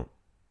I don't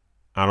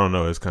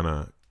know. It's kind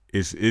of,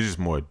 it's just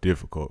more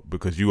difficult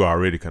because you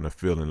already kind of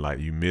feeling like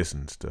you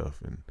missing stuff,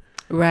 and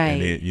right,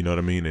 and then, you know what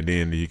I mean, and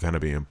then you kind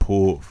of being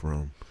pulled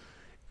from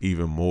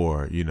even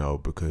more, you know,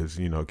 because,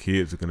 you know,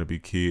 kids are gonna be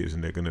kids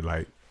and they're gonna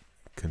like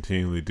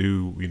continually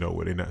do, you know,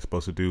 what they're not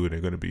supposed to do, and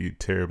they're going to be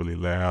terribly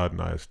loud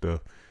and all that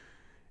stuff.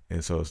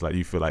 And so it's like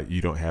you feel like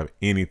you don't have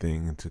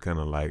anything to kind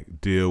of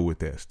like deal with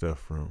that stuff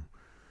from,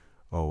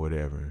 or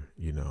whatever,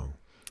 you know.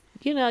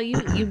 You know,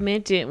 you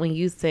mentioned when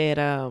you said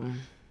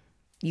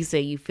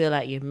you feel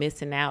like you're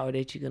missing out, or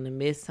that you're going to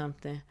miss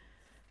something.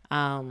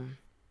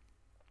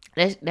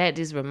 That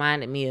just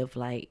reminded me of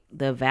like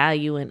the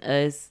value in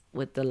us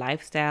with the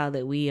lifestyle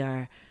that we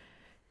have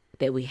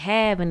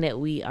and that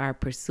we are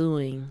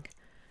pursuing,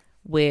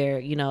 where,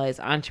 you know, as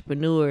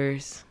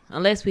entrepreneurs,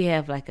 unless we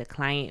have like a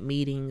client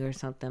meeting or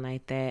something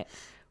like that,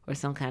 or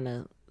some kind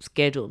of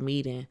scheduled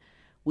meeting,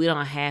 we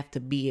don't have to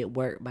be at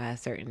work by a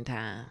certain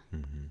time.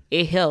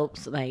 It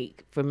helps.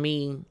 Like for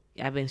me,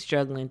 I've been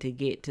struggling to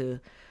get to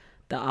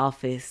the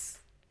office,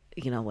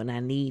 you know, when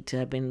I need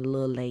to. I've been a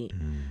little late,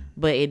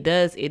 but it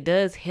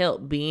does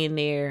help being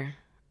there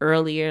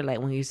earlier,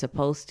 like when you're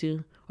supposed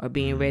to, or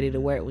being ready to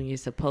work when you're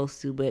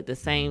supposed to. But at the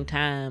same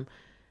time,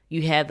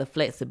 you have the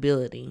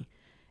flexibility.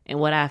 And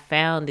what I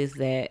found is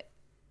that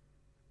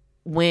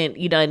when,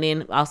 you know, and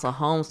then also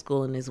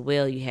homeschooling as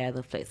well, you have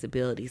the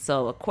flexibility.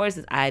 So of course,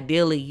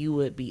 ideally you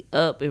would be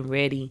up and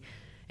ready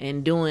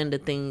and doing the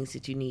things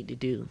that you need to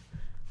do.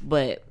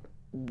 But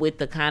with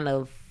the kind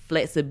of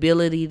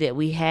flexibility that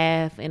we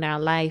have in our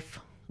life,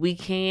 we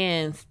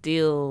can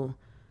still,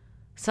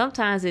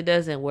 sometimes it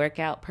doesn't work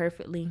out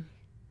perfectly,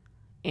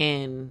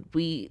 and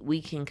we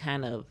can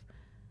kind of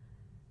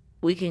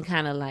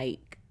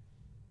like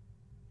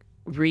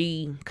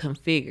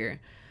reconfigure.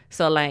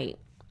 So like,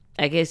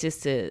 I guess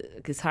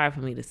it's hard for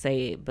me to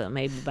say it, but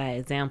maybe by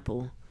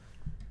example,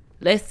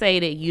 let's say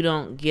that you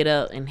don't get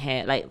up and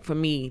have, like for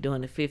me,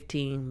 doing the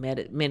 15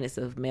 minutes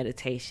of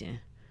meditation.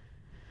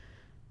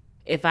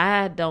 If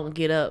I don't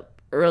get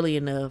up early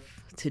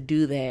enough to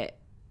do that,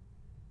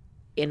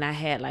 and I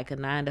had like a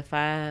 9 to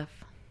 5,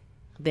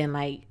 then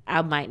like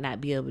I might not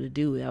be able to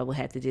do it. I would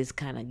have to just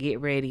kind of get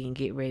ready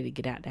to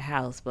get out the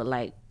house. But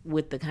like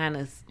with the kind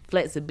of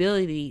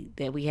flexibility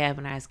that we have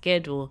in our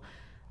schedule,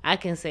 I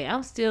can say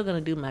I'm still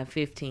going to do my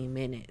 15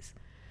 minutes.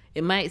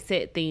 It might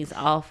set things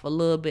off a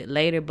little bit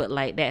later, but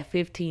like that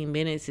 15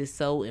 minutes is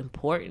so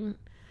important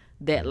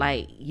that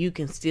like you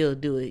can still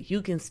do it.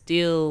 You can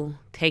still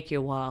take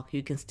your walk.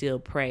 You can still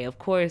pray. Of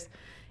course,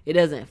 it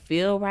doesn't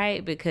feel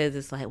right because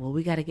it's like, well,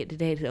 we got to get the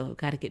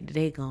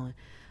day going.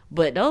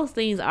 But those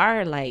things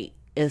are like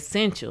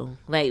essential.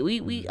 Like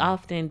we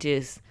often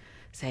just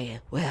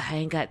say, well, I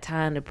ain't got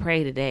time to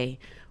pray today,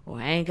 or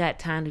I ain't got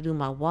time to do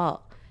my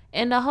walk,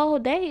 and the whole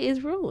day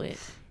is ruined.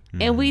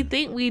 And we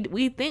think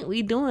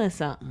we doing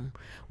something.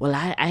 Well,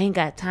 I ain't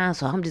got time,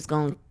 so I'm just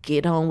gonna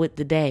get on with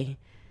the day.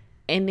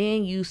 And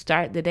then you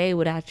start the day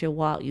without your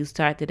walk. You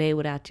start the day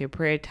without your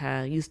prayer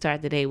time. You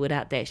start the day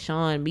without that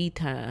Sean me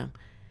time,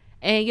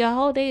 and your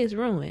whole day is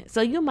ruined.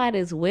 So you might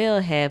as well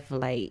have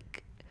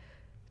like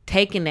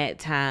taken that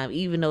time,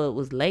 even though it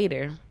was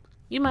later.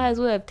 You might as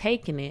well have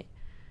taken it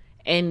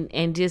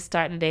and just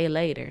start the day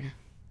later.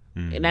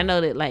 And I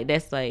know that like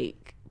that's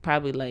like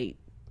probably like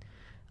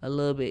a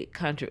little bit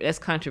that's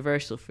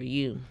controversial for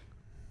you.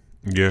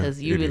 Yeah,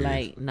 because you be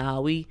like,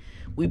 nah, we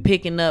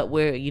picking up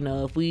where, you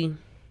know, if we're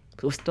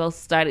supposed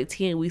to start at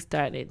 10, we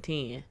start at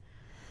 10.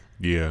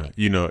 Yeah,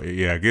 you know,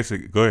 yeah. I guess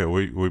go ahead. What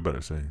you about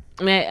to say?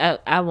 I mean,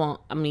 I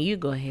won't. I mean, you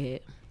go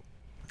ahead.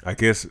 I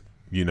guess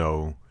you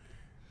know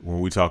when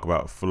we talk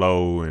about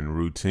flow and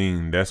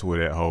routine, that's where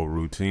that whole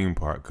routine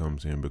part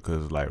comes in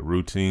because like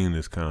routine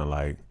is kind of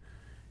like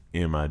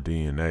in my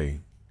DNA,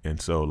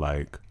 and so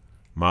like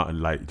my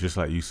like just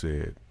like you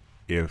said,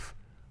 if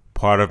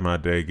part of my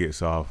day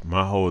gets off,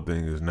 my whole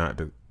thing is not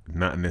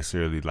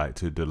necessarily like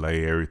to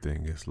delay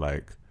everything. It's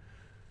like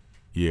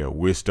yeah,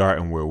 we're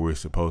starting where we're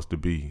supposed to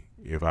be.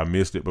 If I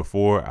missed it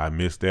before, I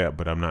missed that,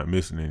 but I'm not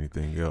missing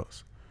anything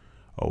else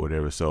or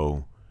whatever.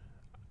 So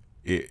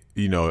it,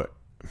 you know,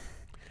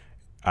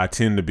 I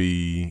tend to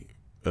be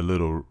a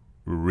little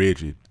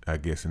rigid, I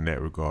guess, in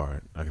that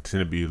regard. I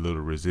tend to be a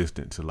little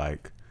resistant to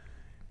like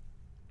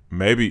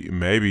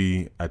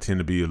maybe I tend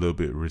to be a little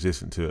bit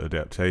resistant to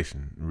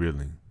adaptation,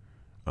 really.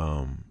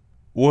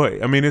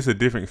 Well, I mean, it's a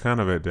different kind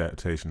of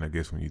adaptation, I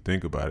guess, when you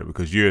think about it,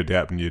 because you're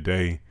adapting your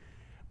day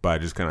by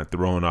just kind of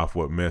throwing off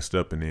what messed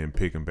up and then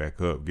picking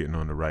back up, getting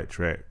on the right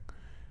track.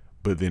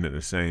 But then at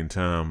the same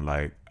time,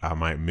 like I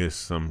might miss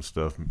some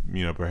stuff,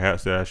 you know,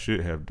 perhaps that I should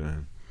have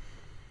done.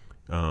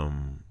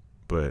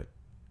 But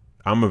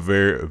I'm a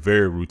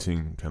very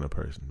routine kind of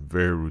person,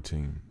 very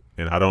routine,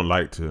 and I don't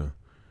like to.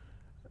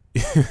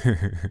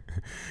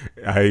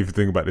 I even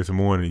think about this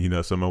morning, you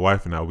know. So my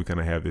wife and I, we kind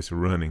of have this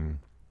running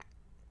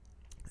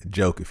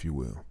joke, if you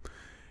will.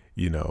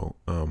 You know,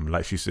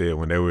 like she said,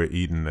 when they were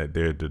eating at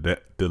their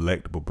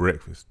delectable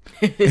breakfast.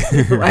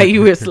 While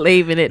you were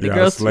slaving at the yeah,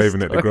 grocery I was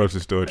slaving store. at the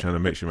grocery store trying to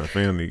make sure my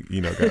family,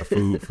 you know, got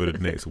food for the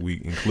next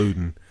week,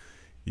 including,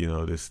 you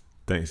know, this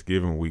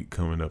Thanksgiving week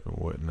coming up and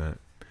whatnot.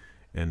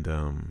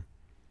 And,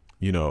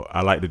 you know,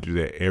 I like to do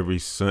that every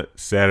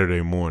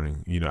Saturday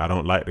morning. You know, I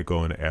don't like to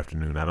go in the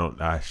afternoon.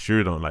 I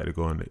sure don't like to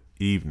go in the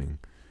evening.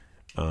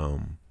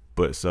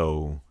 But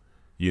so,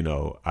 you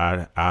know,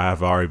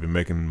 I've already been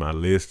making my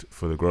list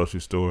for the grocery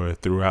store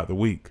throughout the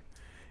week,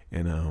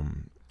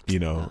 and you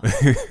know,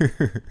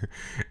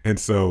 and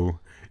so,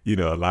 you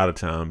know, a lot of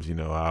times, you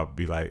know, I'll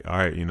be like, all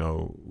right, you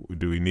know,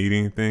 do we need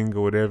anything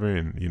or whatever,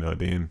 and you know,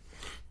 then,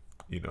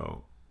 you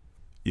know,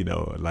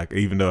 like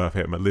even though I've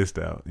had my list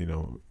out, you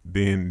know,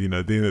 then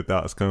the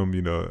thoughts come,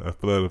 you know, a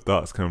flood of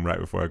thoughts come right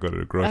before I go to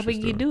the grocery store.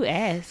 But you do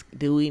ask,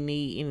 do we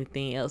need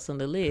anything else on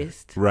the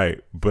list?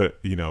 Right, but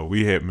you know,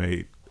 we had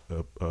made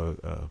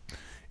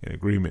an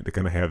agreement to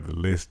kind of have the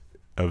list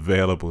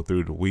available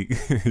through the week,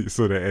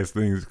 so that as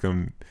things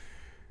come,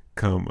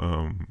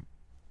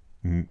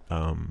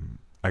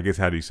 I guess,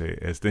 how do you say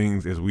it? As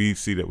we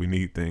see that we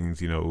need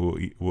things, you know,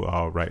 we'll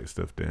all write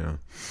stuff down.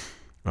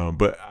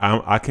 But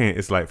I can't.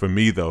 It's like for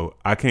me though,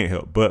 I can't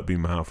help but be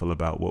mindful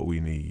about what we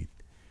need.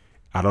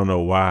 I don't know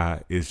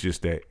why. It's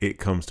just that it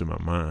comes to my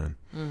mind.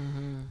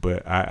 Mm-hmm.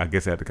 But I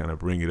guess I had to kind of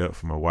bring it up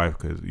for my wife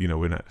because you know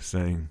we're not the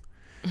same.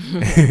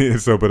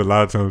 So, but a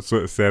lot of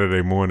times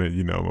Saturday morning,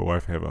 you know, my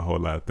wife have a whole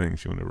lot of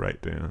things she want to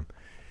write down,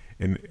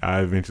 and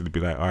I eventually be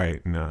like, all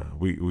right, nah,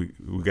 we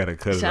gotta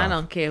cut it off. I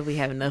don't care if we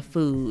have enough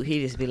food. He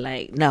just be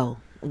like, no,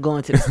 I'm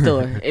going to the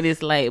store. And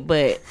it's like,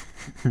 but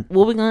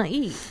what we gonna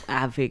eat?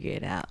 I'll figure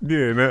it out.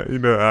 Yeah, and you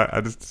know,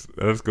 I just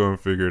go and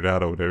figure it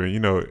out or whatever. You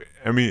know,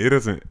 I mean, it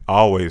doesn't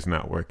always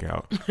not work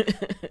out.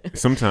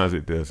 Sometimes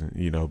it doesn't,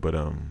 you know, but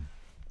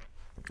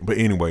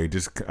anyway,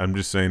 I'm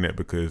just saying that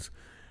because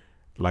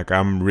like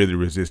I'm really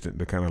resistant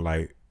to kind of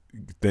like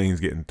things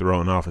getting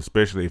thrown off,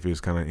 especially if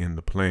it's kind of in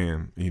the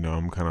plan. You know,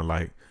 I'm kind of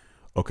like,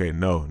 okay,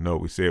 no,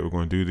 we said we're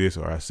going to do this,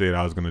 or I said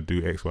I was going to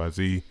do X, Y,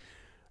 Z.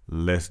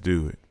 Let's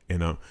do it.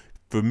 And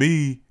for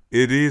me,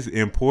 it is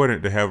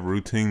important to have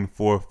routine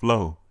for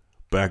flow,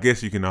 but I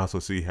guess you can also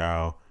see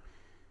how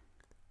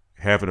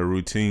having a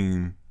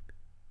routine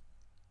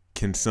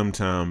can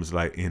sometimes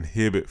like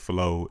inhibit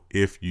flow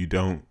if you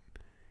don't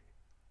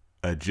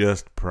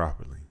adjust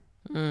properly.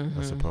 Mm-hmm.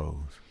 I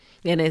suppose.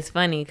 And it's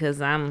funny because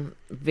I'm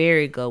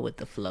very go with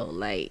the flow.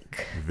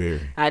 Like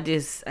very. I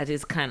just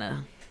kind of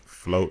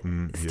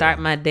floating. Start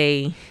my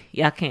day.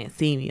 Y'all can't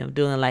see me. I'm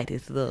doing like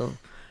this little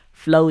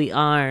flowy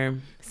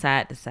arm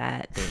side to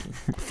side thing.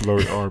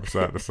 Flowy arm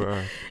side to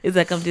side. It's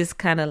like I'm just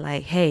kind of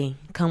like, hey,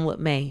 come with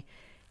me,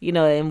 you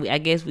know. And I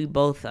guess we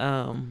both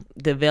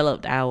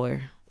developed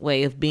our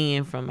way of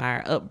being from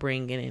our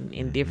upbringing and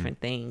mm-hmm. different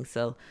things.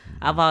 So mm-hmm.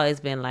 I've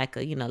always been like,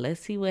 you know, let's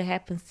see what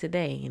happens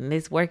today and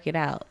let's work it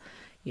out.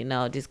 You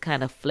know, just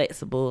kind of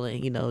flexible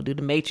and, you know, do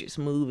the matrix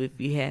move if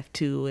you have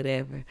to,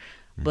 whatever.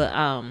 Mm-hmm.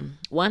 But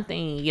one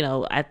thing, you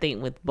know, I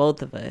think with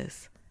both of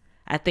us,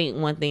 I think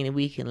one thing that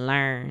we can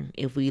learn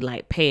if we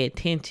like pay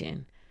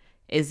attention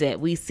is that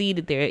we see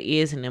that there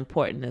is an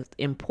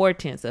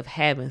importance of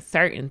having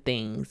certain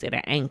things that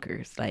are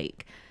anchors.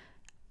 Like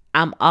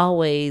I'm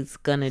always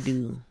going to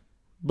do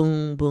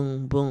boom,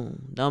 boom,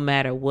 boom, no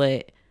matter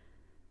what.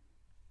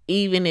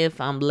 Even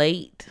if I'm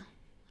late,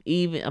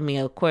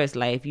 of course,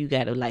 like if you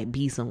got to like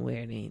be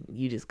somewhere, then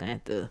you just gonna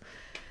have to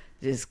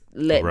just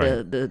let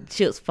the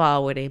chips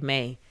fall where they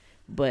may.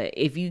 But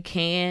if you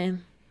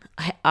can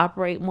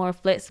operate more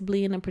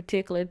flexibly in a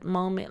particular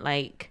moment,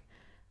 like,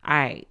 all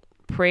right,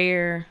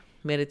 prayer,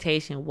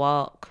 meditation,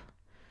 walk,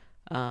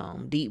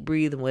 deep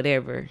breathing,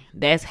 whatever,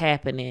 that's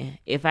happening.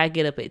 If I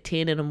get up at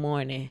 10 in the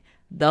morning,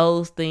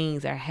 those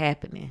things are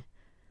happening.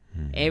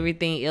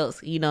 Everything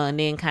else, and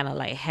then kind of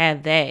like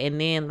have that,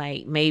 and then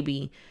like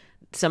maybe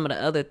some of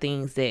the other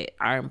things that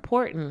are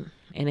important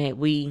and that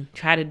we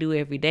try to do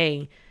every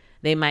day,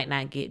 they might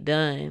not get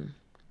done.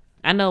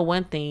 I know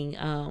one thing,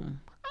 I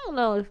don't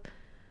know if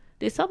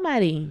did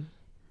somebody,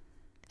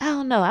 I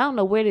don't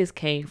know where this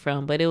came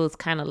from, but it was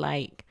kind of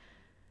like,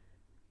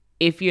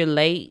 if you're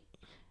late,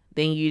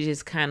 then you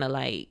just kind of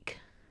like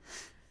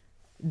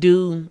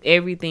do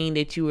everything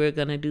that you were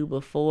going to do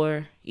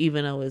before,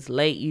 even though it's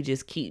late, you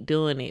just keep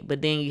doing it.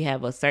 But then you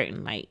have a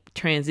certain like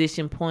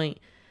transition point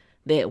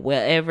that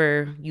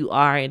wherever you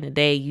are in the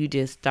day, you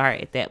just start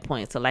at that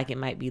point. So like it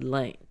might be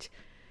lunch.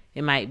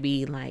 It might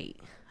be like,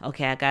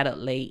 okay, I got up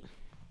late.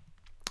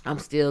 I'm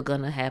still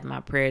going to have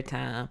my prayer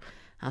time.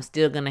 I'm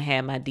still going to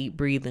have my deep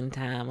breathing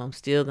time. I'm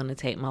still going to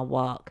take my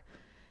walk.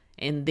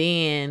 And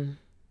then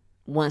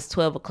once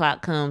 12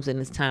 o'clock comes and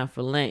it's time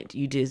for lunch,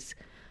 you just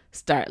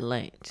start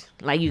lunch.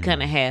 Like you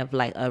kind of have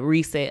like a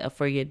reset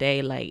for your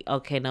day. Like,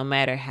 okay, no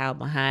matter how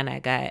behind I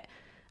got,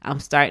 I'm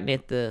starting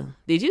at the,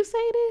 did you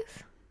say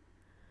this?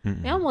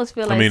 I almost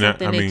feel like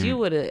something that you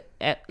would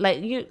have,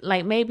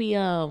 like maybe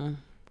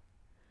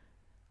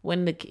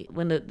when the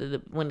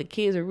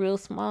kids are real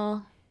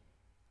small,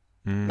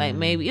 like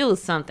maybe it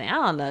was something, I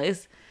don't know.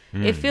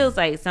 It feels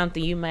like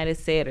something you might have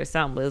said or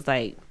something, but it's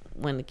like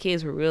when the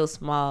kids were real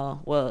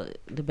small. Well,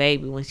 the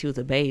baby, when she was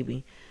a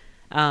baby,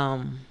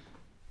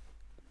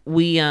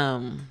 we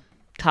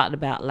talked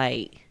about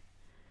like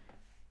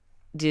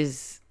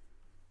just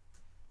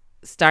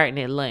starting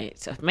at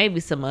lunch. Maybe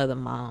some other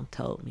mom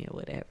told me or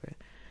whatever.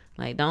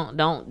 Like don't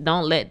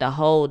let the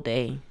whole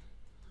day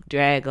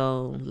drag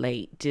on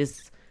late.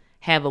 Just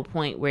have a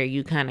point where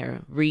you kind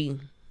of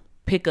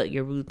pick up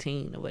your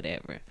routine or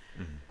whatever.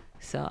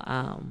 So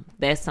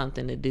that's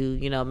something to do.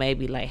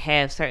 Maybe like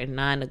have certain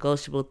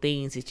non-negotiable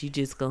things that you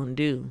just gonna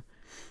do.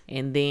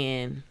 And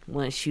then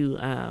once you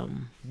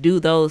do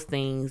those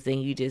things, then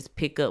you just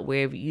pick up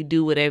wherever you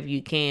do whatever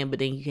you can, but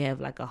then you have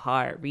like a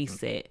hard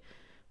reset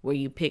where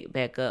you pick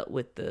back up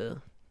with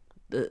the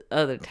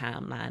other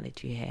timeline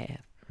that you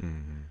have.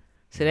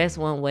 So that's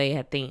one way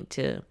I think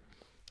to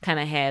kind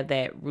of have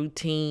that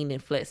routine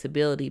and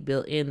flexibility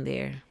built in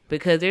there,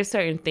 because there's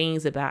certain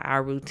things about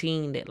our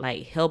routine that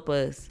like help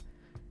us.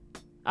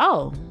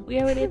 Oh, we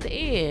already at the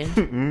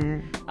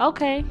end.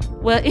 Okay.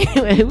 Well,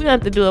 anyway, we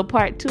have to do a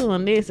part 2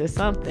 on this or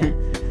something.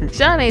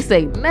 Sean ain't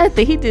say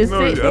nothing. He just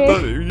sit there. I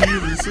thought you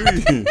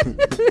usually see.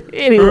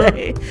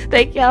 Anyway,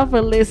 thank y'all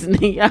for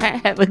listening. Y'all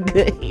have a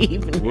good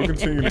evening. We'll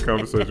continue the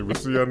conversation. We'll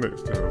see y'all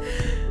next time.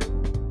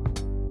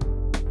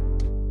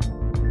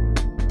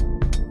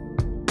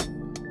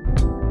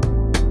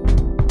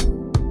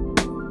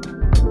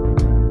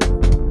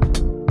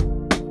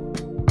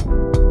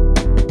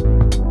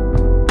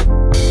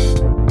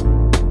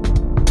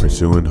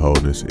 Pursuing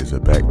Wholeness is a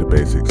Back to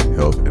Basics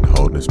Health and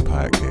Wholeness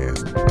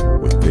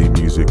podcast with theme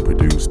music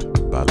produced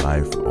by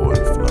Life on